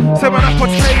blaze, so when I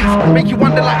portrays, make you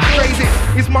wonder like strays.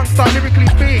 Is Monkstar lyrically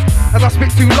big? As I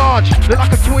spit too large, look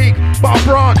like a twig, but a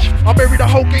branch. I bury the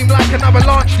whole game like an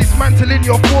avalanche. Dismantling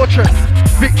your fortress,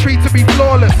 victory to be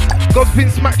flawless. God's been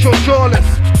smacked, you're jawless.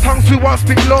 Tongues who are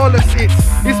spit lawless.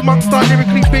 It's Monkstar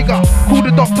lyrically bigger. Call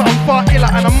the doctor, I'm far iller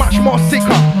and I'm much more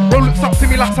sicker. Bro looks up to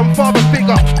me like some father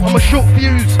figure. I'm a short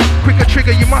fuse, quicker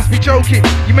trigger, you must be joking.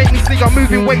 You make me snigger,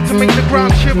 moving weight to make the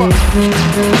ground shiver.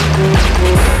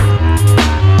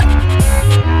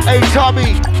 Hey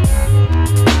Tubby,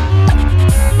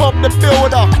 Bob the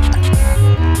Builder.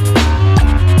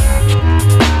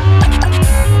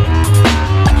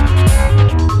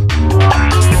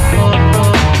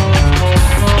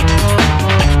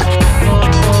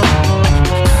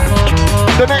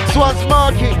 The next one's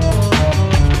Marky.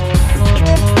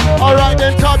 Alright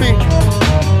then, Tubby.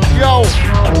 Yo.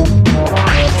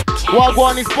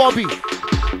 Wagwan is Bobby.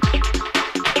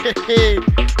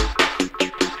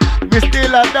 You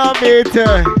still a dumb.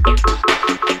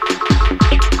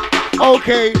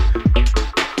 Okay.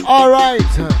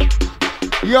 Alright.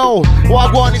 Yo,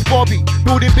 Wagwan is Bobby.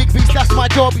 Building big beats, that's my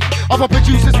jobby. Other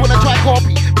producers wanna try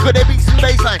copy. Because they beats and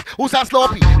baselines, all sound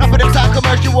sloppy. Now for them sound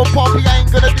commercial or poppy, I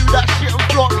ain't gonna do that shit and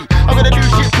flop me. I'm gonna do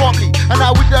shit properly. And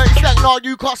now with dirty stack, nah,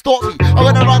 you can't stop me. I'm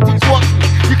gonna run things, watch me.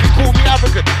 You can call me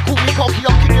arrogant, call me cocky,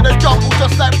 I'm kicking the jungle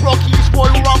just like Rocky, it's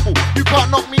Royal Rumble. You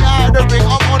can't knock me out of the ring,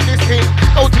 I'm on this thing.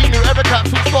 No team who ever taps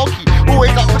too stocky.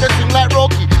 Always up for the swing like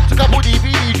Rocky. Took a couple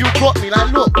DVDs, you caught me like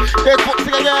look, there's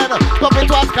Footsie again. Stop it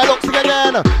twice, Galaxy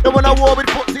again. Then when I war with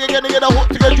Footsie again, they get a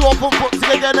hook to get draw from Footsie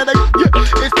again. And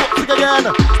it's Footsie again.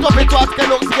 Stop it twice,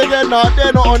 Galaxy again. Nah,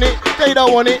 they're not on it, they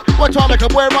don't want it. Watch out, make a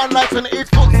boy run like an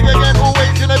it's Footsie again.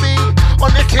 Always gonna be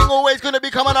on this king, always gonna be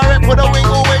coming a rep for the wing,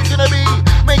 always gonna be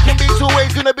making beats,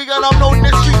 always gonna be, and I'm known in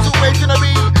the streets, always gonna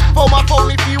be. For my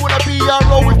phone, if you wanna be, I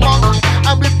roll with Monkey.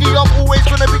 And with D, I'm always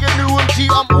gonna be a Newham G.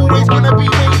 I'm always gonna be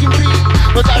making beats,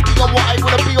 cause I be on what I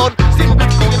wanna be on. Sing with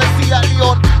D and a C at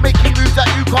Leon, making moves that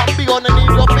you can't be on, and in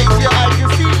your face here I can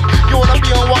see. You wanna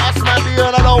be on what I smash be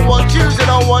on, I don't want you, so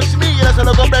don't watch me. That's a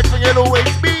little bad thing, you'll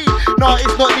always be. No,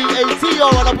 it's not the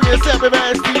ATR, and I'll be a set with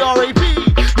an STRAP.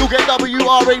 You get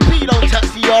WRAP, don't chat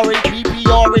CRAP,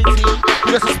 PRAT.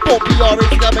 You just a sport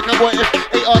PRAT, I make a boy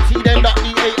FART, then not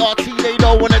the ART. They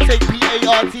don't wanna take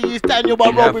PART, it's Daniel by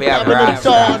Robin, and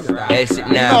John. It's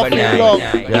number 9, you know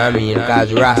what I mean?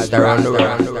 Cause Rasta on the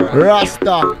run.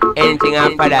 Rasta. Anything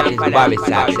after that is Bobby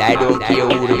Sacks, I don't care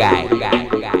who the guy.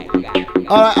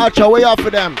 Alright, Hatcha, way up for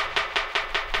them.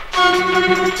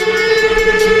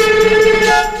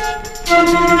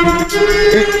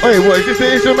 Wait, what is this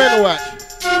the instrumental watch?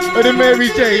 Or the Mary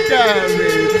J? Damn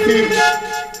it.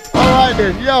 Alright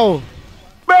then, yo.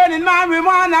 Burning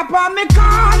marijuana upon me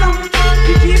corner.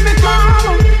 You keep me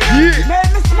calm. Yeah.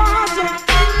 Make me smarter.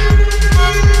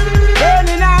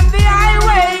 Burning on the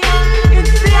highway.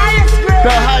 It's the highest grade.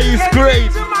 The highest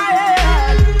grade.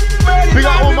 We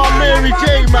got all my Mary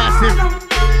J massive.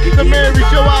 The Mary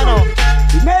Joanna.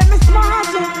 You made me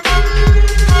smarter.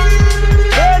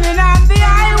 Burning on the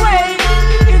highway.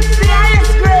 It's the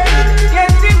highest grade.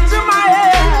 Get into my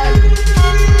head.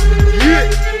 Yeah.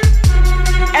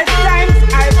 At times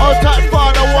I All that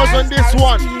father was on this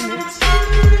one.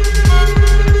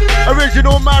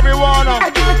 Original marijuana. I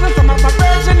give it to some of my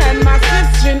virgin and my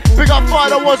sister. Big up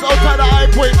father was outside the High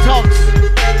Point Talks.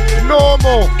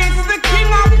 Normal. It's the king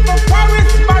of the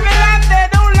forest, Babylon, they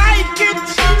don't like it.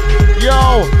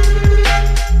 Yo.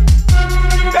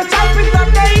 They chop it up,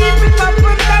 they eat it up,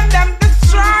 and then them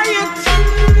destroy it.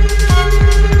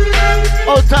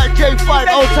 Outside J5,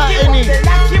 outside any. They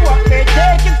lock you up, they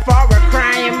take it for a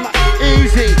crime.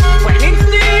 Easy. When it's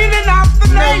the evening of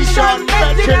the nation,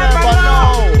 Bet you never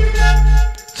know.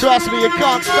 Trust me, you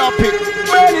can't stop it.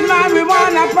 Burning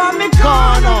marijuana upon me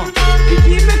Corner. You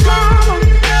keep me calm,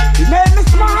 you made me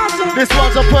smarter. This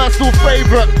one's a personal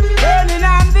favorite. Burning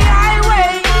on the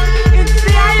highway, it's the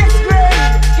highest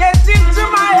grade. Get into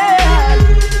my head.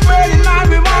 Burning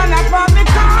marijuana upon me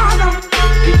corner.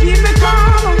 You keep me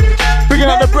calm. Bringing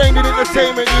out the brain in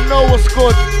entertainment, you know what's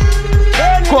good.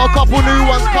 Got a couple new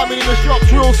ones coming in the shops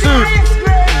real soon.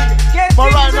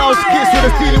 But right now it's Kiss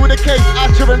with a stealing with a case,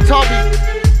 Hatcha and Tubby.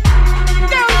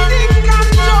 Don't think I'm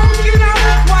joking,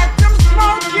 I'm what I'm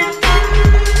smoking.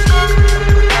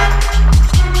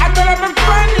 I thought I've been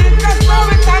friendly, that's how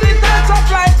it's and it's also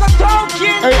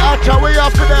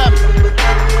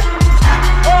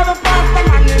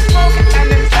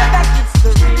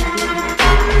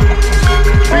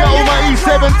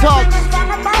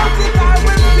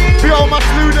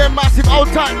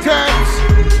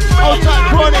Old tight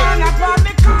chronic.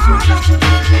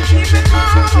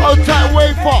 Old tight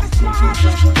wafer.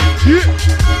 Yeah.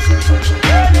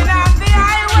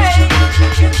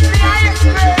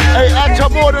 Hey, Hatcha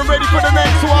more than ready for the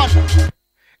next one.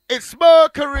 It's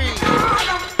Mercury.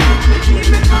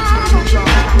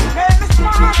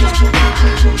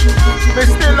 Me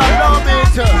still a love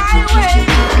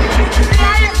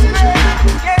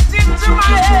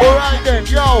alright then,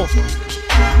 yo.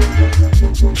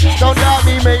 Don't doubt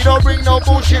me, mate. Don't bring no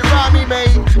bullshit round me, mate.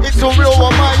 It's a real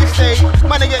on my estate.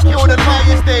 Man, I get killed on my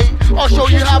estate. I'll show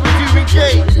you how we do in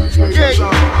gay.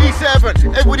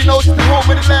 E7. Everybody knows it's the home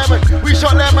of the lemon. We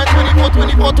shot lemon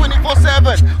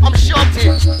 24/7. I'm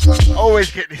shotting.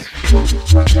 Always get this.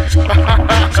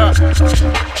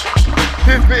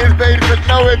 This bit is made for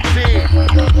no MC.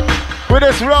 We're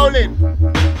just rolling.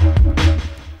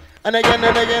 And again,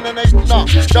 no, don't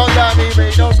doubt me,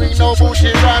 mate. Don't bring no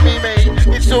bullshit round me, mate.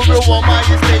 It's so real on my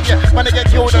estate, yeah. Man, I get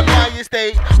killed on my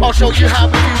estate. I'll show you how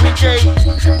we do it,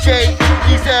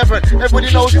 E7.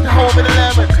 Everybody knows it's the home of the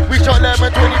lemon. We shot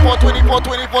lemon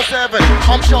 24/7.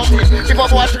 I'm shotting. If I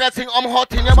watch dressing, I'm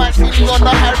hotting. You might see me on the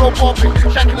high road popping.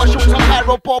 Shacking my shorts, I'm high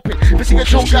road popping. If you see a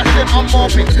choke gas, then I'm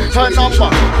mopping. Her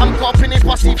number, I'm copping. If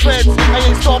I see feds, I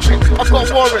ain't stopping. I've got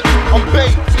warrants, I'm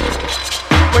bait.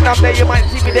 When I'm there, you might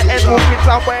see me the end walking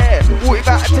somewhere. Walking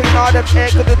back and taking all them air,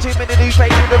 cause the too many new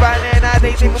faces around there.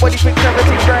 Nowadays, everybody thinks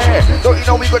everything's rare. Don't you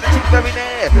know we got the team very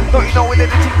near? Don't you know we let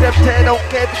the team them tear? Don't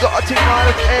care if we got a team all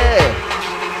them air.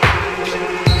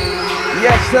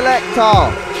 Yes,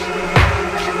 selector.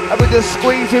 And we're just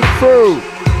squeezing through.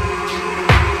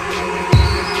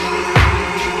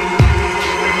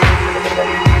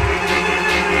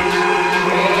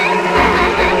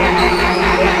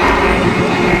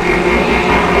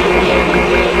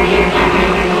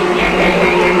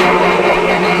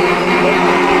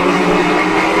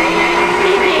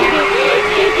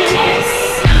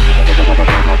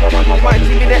 Might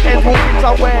see me the end walking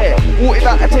somewhere. Walking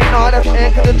back and taking all that air,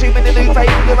 cause the too many new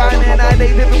faces around there.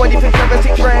 Nowadays everybody thinks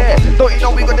everything's rare. Don't you know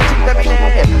we got the team them in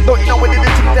there? Don't you know we did the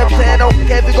team them tear? Don't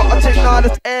care if we got a taking all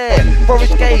this air.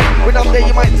 Forest Gate, when I'm there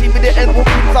you might see me the end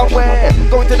walking somewhere.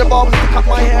 Going to the barbers to cut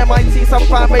my hair, might see some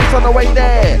fan base on the way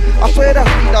there. I swear that's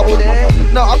me double there.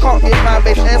 No, I can't get fan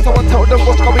base there, so I told them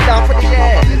what's coming down for the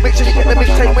air. Make sure you get the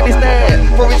mixtape when it's there.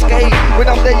 Forest Gate, when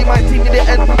I'm there you might see me the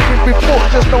end walking report.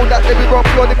 Just know that they be robbed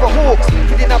your different hawks.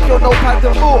 She didn't have no pads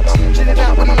and forks. She didn't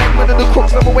have with the land and the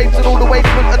crooks. Never waves and all the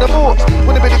wastement and the morks.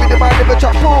 When the bit of the mind never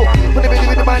chop poor. When the bit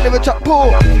of the mind never chop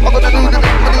poor. I'm gonna do the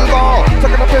big maneuver.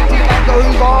 Taking a 50 like a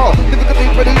hoover. Living the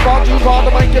big producer, juicer.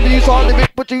 The mic abuser,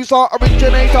 living producer,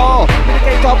 originator.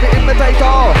 Mitigator, the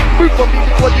imitator. Move from me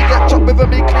before you get chopped with a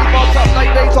big clean marks up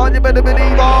like later. You better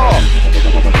believe her.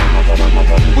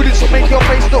 Bullets will make your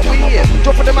face look weird.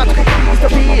 Drop for the match, quickly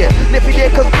disappear. Left me there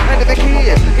cause I never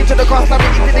cared. Into the grass, I'm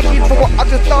eating the keys for what I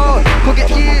just done. Could get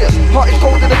years. Heart is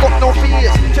cold and I got no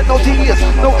fears. Shed no tears.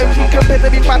 No MC compared to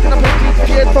me fighting up in for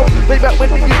years. So way back when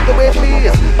they used to wear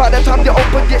fears. By the time you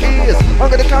open your ears, I'm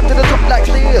gonna climb to the top like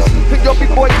stairs. Pick your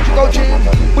big boy, did you go gym?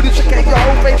 Bullets will get your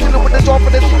whole face in with the jaw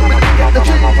for the team when they get the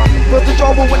team. First the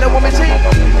jaw when the woman sing.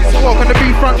 So I'm gonna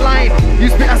be front line. You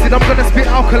spit acid, I'm gonna spit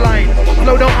alkaline.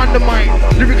 Flow don't undermine,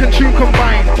 lyric and tune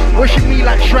combined. Worship me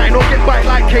like shrine, or get bite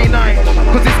like K9.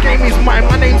 Cause this game is mine,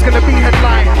 my name's gonna be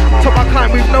headline. Top I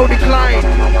climb with no decline.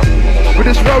 We're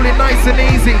just rolling nice and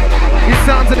easy. It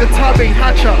sounds of the Tubby,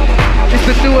 Hatcha. It's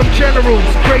the Newham Generals,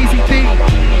 Crazy D.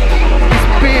 It's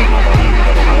big.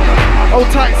 Old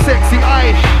tight, sexy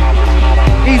Irish.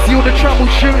 Easy all the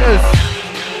troubleshooters.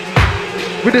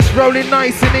 We're just rolling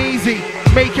nice and easy.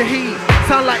 Make a heat,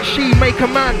 sound like she, make a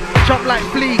man jump like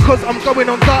flea, cause I'm going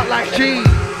on dark like G.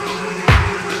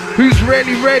 Who's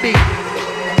really ready?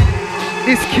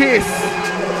 It's Kiss.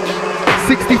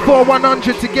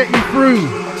 64-100 to get you through.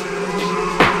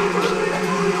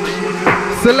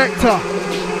 Selector,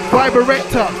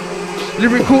 vibrator,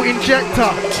 lyrical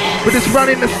injector. We're just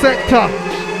running the sector.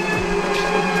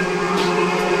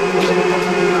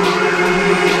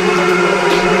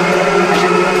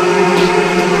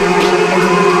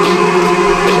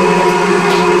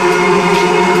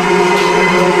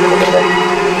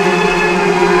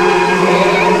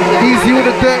 Easy all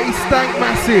the dirty stank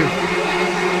massive.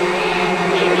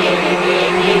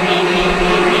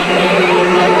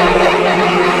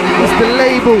 It's the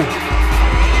label.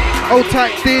 Old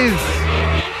tight Diz.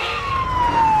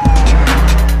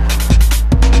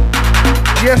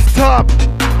 Yes, Tub.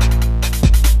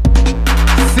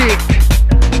 Sick.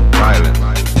 Violent.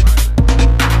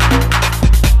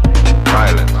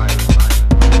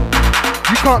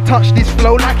 You can't touch this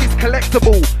flow like it's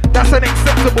collectible. that's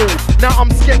unacceptable. Now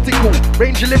I'm skeptical,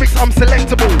 range of lyrics I'm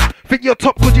selectable. Think you're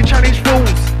top cause you challenge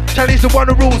fools. Challenge the one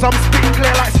of rules, I'm spitting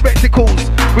clear like spectacles.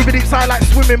 With it inside like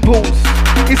swimming pools.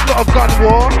 It's not a gun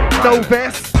war, no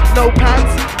vest, no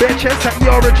pants, bare chest at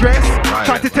your address.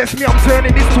 Try to test me, I'm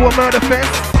turning this to a murder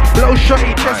fest. Blow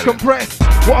shotty, chest compressed.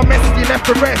 What a message you left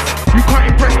the rest. You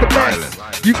can't impress the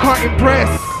best. You can't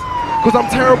impress. Cause I'm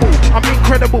terrible, I'm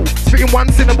incredible. Spitting one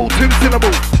syllable, two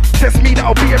syllable. Test me,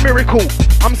 that'll be a miracle.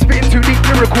 I'm spitting too deep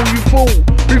lyrical, you fool.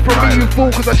 Free from me, you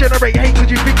fool, cause I generate hate cause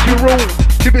you think you rule.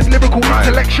 If it's lyrical,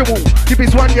 intellectual. If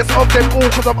it's one, yes, of them all.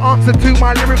 Cause I've answered to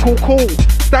my lyrical call.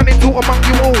 Standing tall among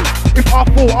you all. If I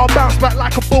fall, I'll bounce back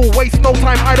like a bull. Waste no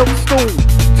time, I don't stall.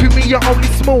 To me, you're only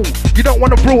small. You don't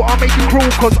wanna brawl, I'll make you cruel.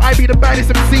 Cause I be the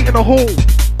baddest MC in the hall.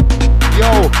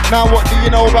 Yo, now what do you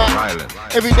know about violence?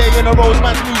 Every day in a road,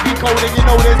 man's losing cold and you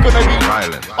know there's gonna be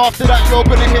violence. After that you're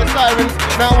gonna hear sirens.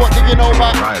 Now what do you know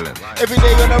about violence? Every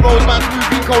day in a road, man's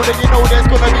losing cold and you know there's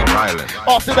gonna be violence.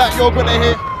 After that you're gonna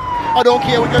hear. I don't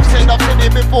care what you've said, I've said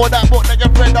it before. That book that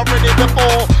your friend, I've read it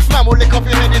before. Man will lick off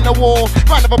your head in the wall.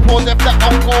 Round of applause if that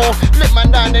encore. Let man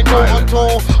down then go on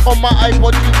tour. On my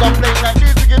iPod tunes I'm playing like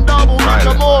music and double. Give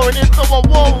them more and if someone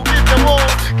whoa, give them all.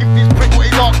 Give this prick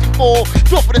what he's asking for.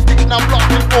 Drop for the sticks and I'm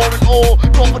blocking for and all.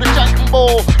 Drop for the jack and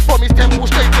ball. From his temple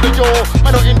straight to the jaw.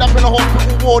 Man don't end up in a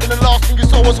hospital ward. And the last thing you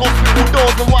saw was hospital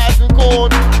doors and wires and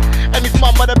cords. And his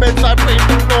mum by the bedside praying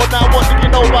for the Lord. Now what do you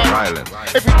know about violence?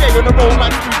 Every day on the road,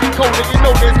 man, losing cold and you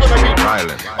know there's gonna be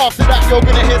violence. After that, you're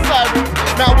gonna hear sirens.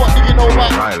 Now what do you know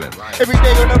about violence? Every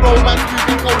day on the road, man,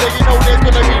 losing cold and you know there's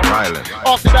gonna be violence.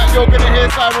 After that, you're gonna hear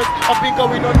sirens. I've been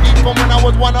going on deep from when I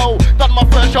was 1-0. Done my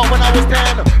first shot when I was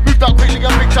 10. Moved up quickly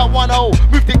and picked up 1-0.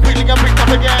 Moved it quickly and picked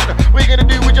up again. What you gonna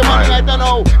do with your money? I don't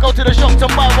know. Go to the shops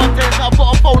and buy 110. I've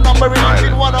got a phone number and it's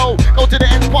in 1-0. Go to the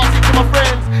ends party to my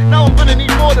friends. Now I'm gonna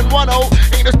need more than 1-0.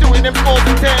 Ain't just doing them scores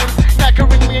and tens. Now I can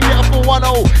ring me and get a full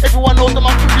 1-0. Everyone knows that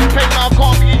my food is pain. Now I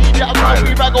can't be an idiot. I can't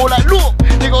be rag. Like look,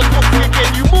 they gon' talk to you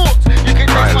again. You mort. You can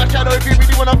take my shadow if you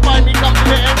really wanna find me. Come to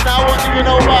the end. Now what do you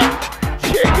know about?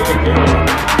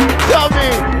 Tubby,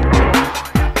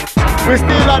 we're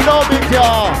still at Norbit,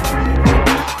 y'all.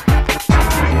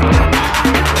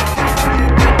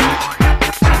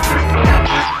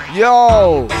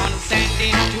 Yo.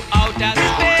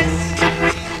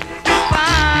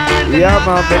 Yeah,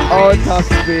 man, the outer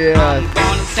space.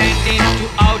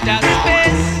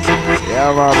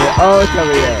 Yeah, man, the outer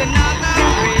space.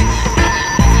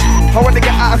 I want to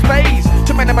get out of space.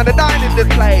 Too many men are dying in this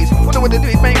place. What I want to do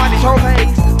is make money, show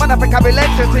face. Man, I think I'll be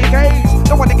legends in case.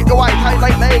 Don't want to get your white tight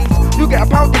like lace. You get a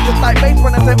pound just like base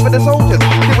when I send for the soldiers.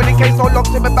 Doing in case no lock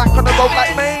to me back on the road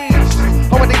like maze.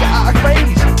 I want to get out of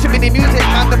space. Too many music,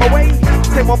 hand them away.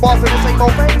 Same one bars in the same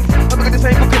old face. I'm looking the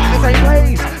same book in the same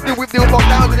place. Deal with deals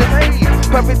locked down in the haze.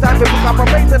 Perfect time to pick up a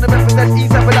race and the represent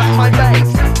E7, that's my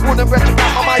base. Wanna retro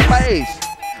back on my face.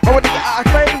 I want to get out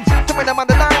of space. Too many men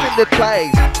are dying in this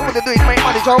place. All I want to do is make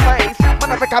money, show face.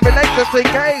 Man, I think I'll be late just in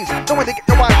case. Don't want to get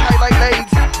your white tight like lace.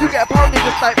 You get a pound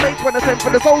just like face when I send for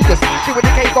the soldiers. See when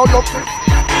the case don't look.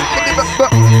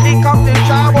 It comes in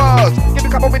showers. Give me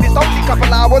a couple minutes, don't need a couple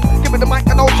hours. Give me the mic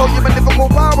and I'll show you my Liverpool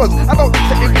powers. I don't need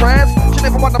to impress. She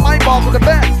never want the mic bars with the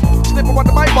best. She never want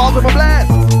the mic bars with a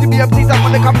blast. Give me empties up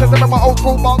when it comes to some of my old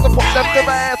school bars and put them to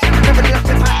rest. Never the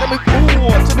empty time, then we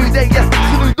born. It's a new day, yes, it's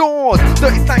a new dawn.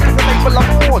 Dirty stank is the label I'm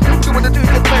on. What you wanna do is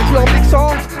just make real big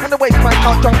songs. And the waste man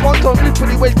can't jump on top. You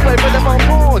pretty waste play whenever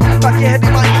I'm on. Back your head,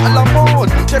 you might get a lump on.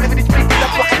 Tell me these people,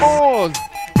 that's what I'm on.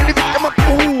 And if I'm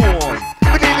on.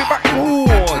 Believe it back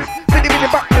on. Believe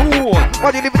it back on. Why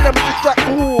do you leave it them with the track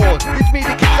on? It's me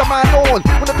that keeps the man on.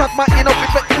 When I touch my in up,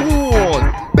 it's like on.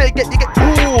 Better get, you get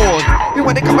on. You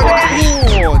want to come and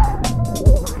get on.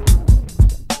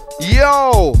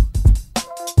 Yo.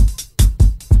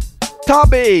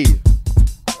 Tubby.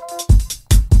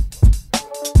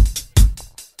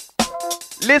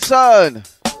 Listen.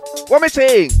 What me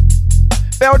saying?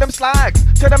 Bell them slags.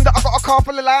 Tell them that I got a car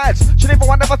full of lads. Should never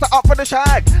one of us are up for the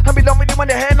shag. And we don't really want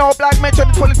to hear no black. Mention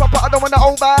the police papa, I don't want the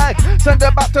old bag. Send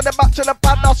them back to the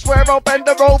pad. I swear I'll bend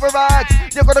the rover rags.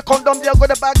 You got a condom, you got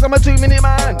the bags. I'm a 2-minute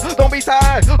man. Don't be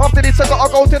sad. After this I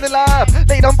gotta go to the lab.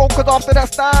 They done focus after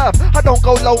that stab. I don't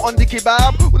go low on the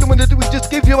kebab. All I wanna do is just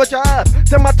give you a jab.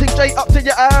 Send my thing straight up to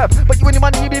your ab. But you and your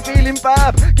money, you be feeling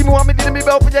fab. Give me 1 minute and me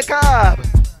bell for your cab.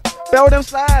 Bell them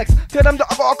slags, tell them that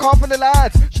I got a car for the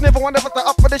lads. She never want us to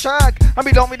up for the shag. And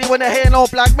we don't really wanna hear no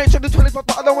black. Make sure the 20s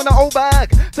but I don't want the old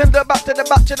bag. Send her back to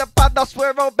the pad, I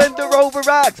swear I'll bend her over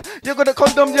rags. You got a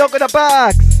condom, you got the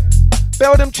bags.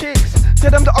 Bell them chicks, Tell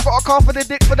them that I got a car for the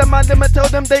dick for the man, them and tell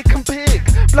them they can pick.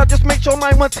 Blood, just make sure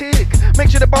mine one tick.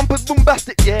 Make sure the bumper's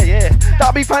bombastic, yeah.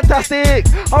 That'll be fantastic.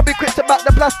 I'll be quick to back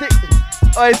the plastic.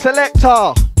 Oi,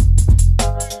 selector.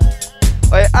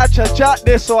 Oi, Hatcha, jack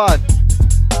this one.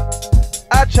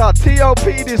 Hatcha,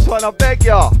 T.O.P. this one, I beg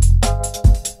ya.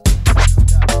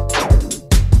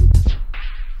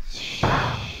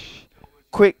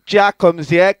 Quick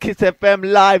Jackums, yeah? Kiss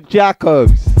FM live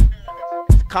Jackums.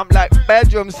 Come like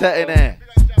bedroom setting there.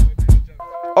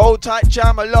 Old tight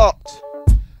jammer locked.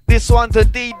 This one's a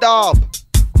D-dub.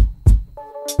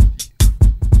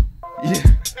 Yeah.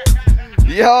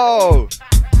 Yo.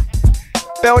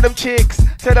 Bell them chicks.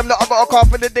 Tell them that I got a car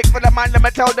for the dick for the man, them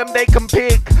and tell them they can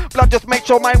pick. Blood, just make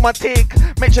sure mine one tick.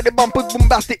 Make sure the bumper's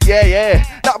bombastic, yeah.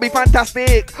 That'll be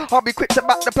fantastic. I'll be quick to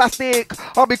back the plastic.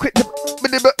 I'll be quick to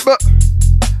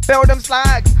Bell them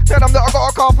slags. Tell them that I got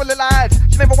a car full of lads.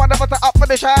 She never wonder if I up for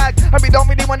the shag. And we don't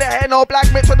really want the hair no black.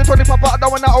 Make sure the 20 pop out, I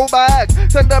don't want that old bag.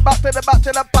 Send her back to the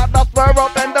pad. That's where I'll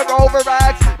bend her over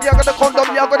rags. Yeah, I got the condom,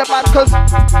 yeah, I got the bad. Cause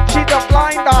she's a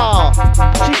blinder.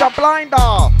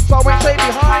 So when she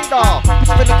behind her,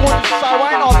 spin the corner, she's a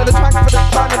wine off. And the tank for the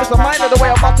shine, and it's a minor. The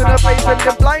way I'm back in her face and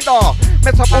then blind her.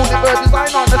 Mess up all the bird design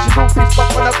on. And she's all pissed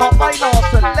off when I can't find her.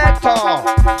 Selector.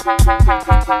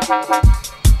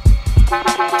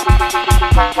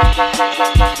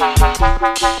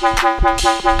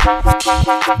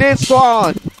 This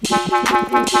one.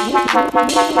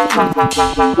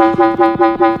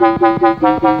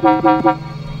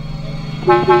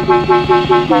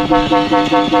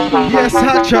 Yes,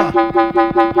 Hatcha.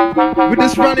 We're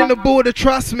just running the border,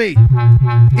 trust me.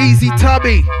 Easy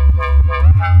Tubby.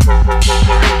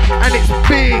 And it's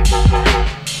big.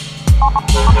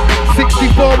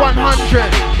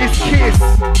 64-100 is Kiss.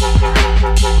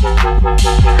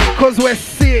 Cause we're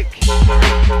sick.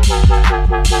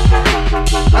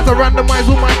 As I randomize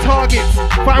all my targets,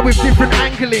 fire with different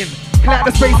angling. Clear out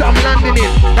the space that I'm landing in.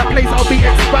 That place I'll be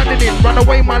expanding in. Run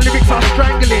away, my lyrics are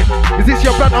strangling. Is this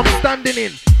your blood I'm standing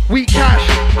in? We cash,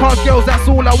 cars, girls, that's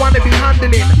all I wanna be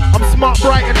handling. I'm smart,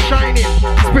 bright and shining.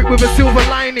 Spit with a silver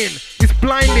lining. It's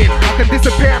blinding, I can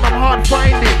disappear and I'm hard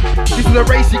finding. This is a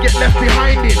race you get left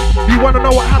behind in. If you wanna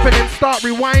know what happened, then start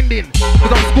rewinding.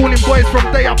 Cause I'm schooling boys from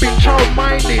day I've been child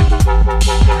minding.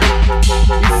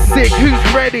 It's sick,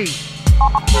 who's ready?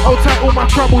 Hold tight all my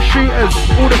troubleshooters,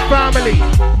 all the family.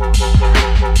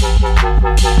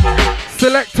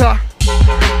 Selector.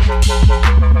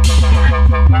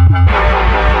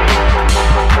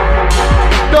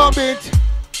 Dumb it.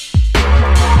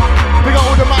 We got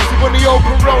all the massive on the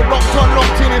open road, locked on,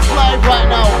 locked in, it's live right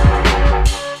now.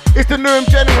 It's the Newham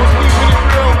Generals, keeping it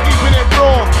real, keeping it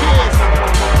raw, Kiss.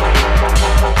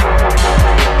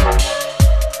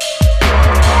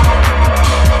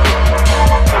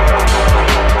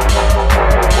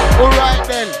 Alright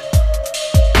then.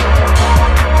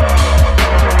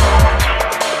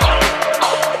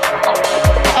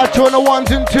 Hatcha on the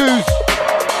ones and twos.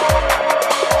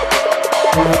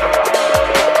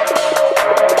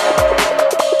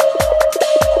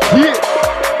 Yeah.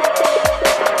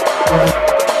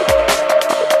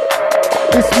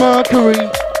 It's Mercury.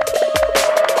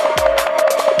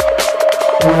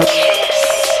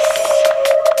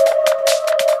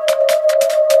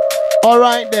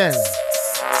 Alright then.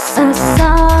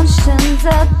 Assumptions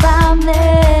about me.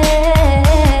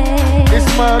 It's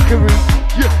Mercury.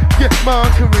 Yeah,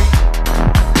 Mercury.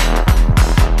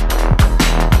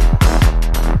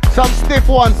 Some stiff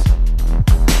ones.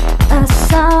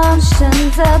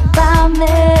 Assumptions about me.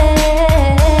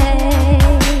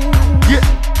 Yeah,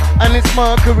 and it's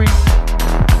Mercury.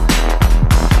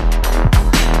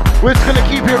 We're just gonna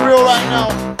keep it real right now.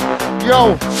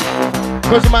 Yo,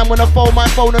 cause man when I phone my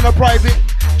phone on a private.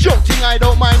 Joking, I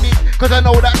don't mind it, cause I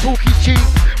know that talk is cheap.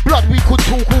 Blood we could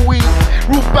talk all week.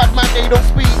 Roof bad man, they don't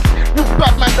speak. Roof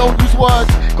bad man don't use words.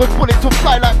 Cause bullets will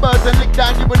fly like birds and lick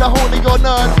down you in the hole of your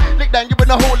nerves. Lick down you in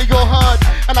the hole of your heart.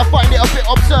 And I find it a bit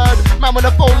absurd. Man when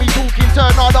I phone me talking turn.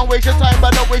 I don't waste your time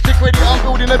but don't waste your credit. I'm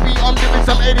building a beat, I'm doing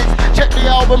some edits. Check the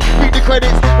album, read the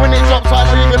credits. When it drops I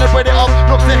know you're gonna spread it up.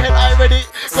 Look ahead, I read it.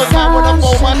 Cause man when I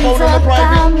phone my phone on the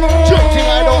private. Joking,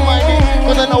 I don't mind it.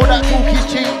 Cause I know that talk is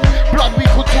cheap. Blood we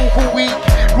could talk all week.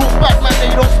 Roof bad man,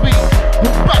 they don't speak.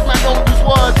 Roof bad man don't use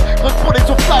words. Cause bullets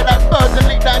will fly like birds and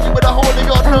lick down you with a hole in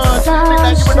your nerves. Lick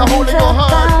down you with a hole in your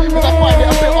heart. Cause I find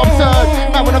it a bit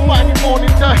absurd. Now when I find it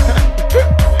morning time.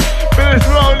 Bills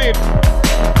rolling.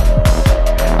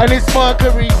 And it's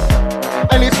Mercury.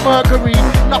 And it's Mercury.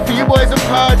 Not for you boys have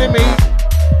heard of me.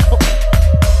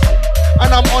 And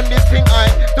I'm on this thing,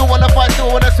 I don't wanna fight,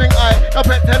 don't wanna swing, I no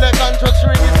pet tele gun, just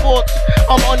string his sports.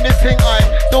 I'm on this thing, I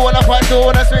don't wanna fight, don't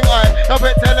wanna swing, I no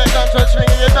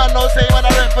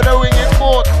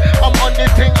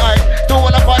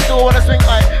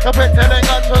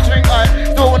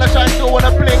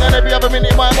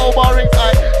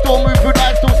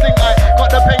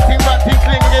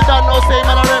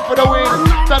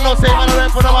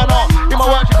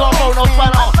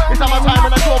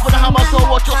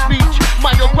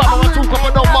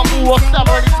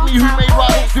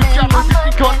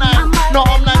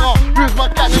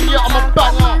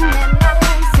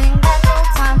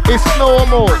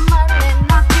more.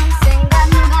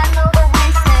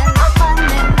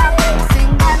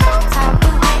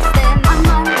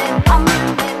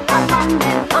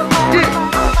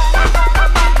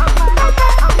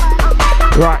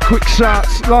 Right, quick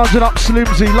shouts. Largen up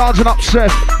Slimsy, largen up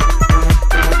Seth.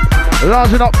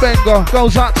 Largen up Benga,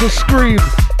 goes out to Scream.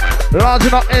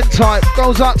 Largen up N-Type,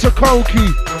 goes out to Koki.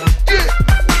 Yeah.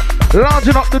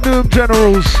 Largen up the Newham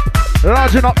Generals.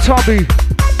 Largen up Tubby.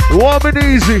 Warm and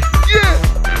easy. Yeah.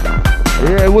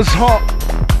 Yeah, it was hot.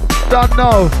 Done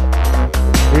now.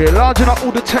 Yeah, largen up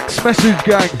all the text message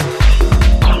gang.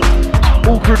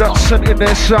 All crew that sent in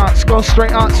their shouts, go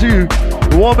straight out to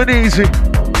you. Warm and easy.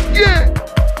 Yeah.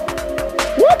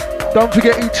 Whoop. Don't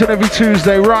forget each and every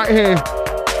Tuesday right here.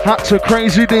 Hatcha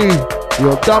Crazy D,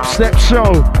 your dubstep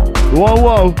show. Whoa,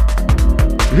 whoa.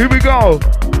 Here we go.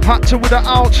 Hatcha with the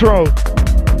outro.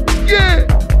 Yeah.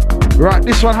 Right,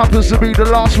 this one happens to be the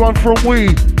last one from we.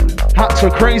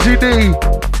 Hatcha Crazy D.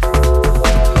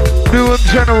 Newham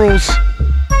Generals.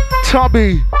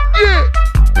 Tubby. Yeah.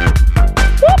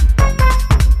 Whoop.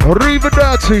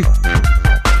 Arrivederci.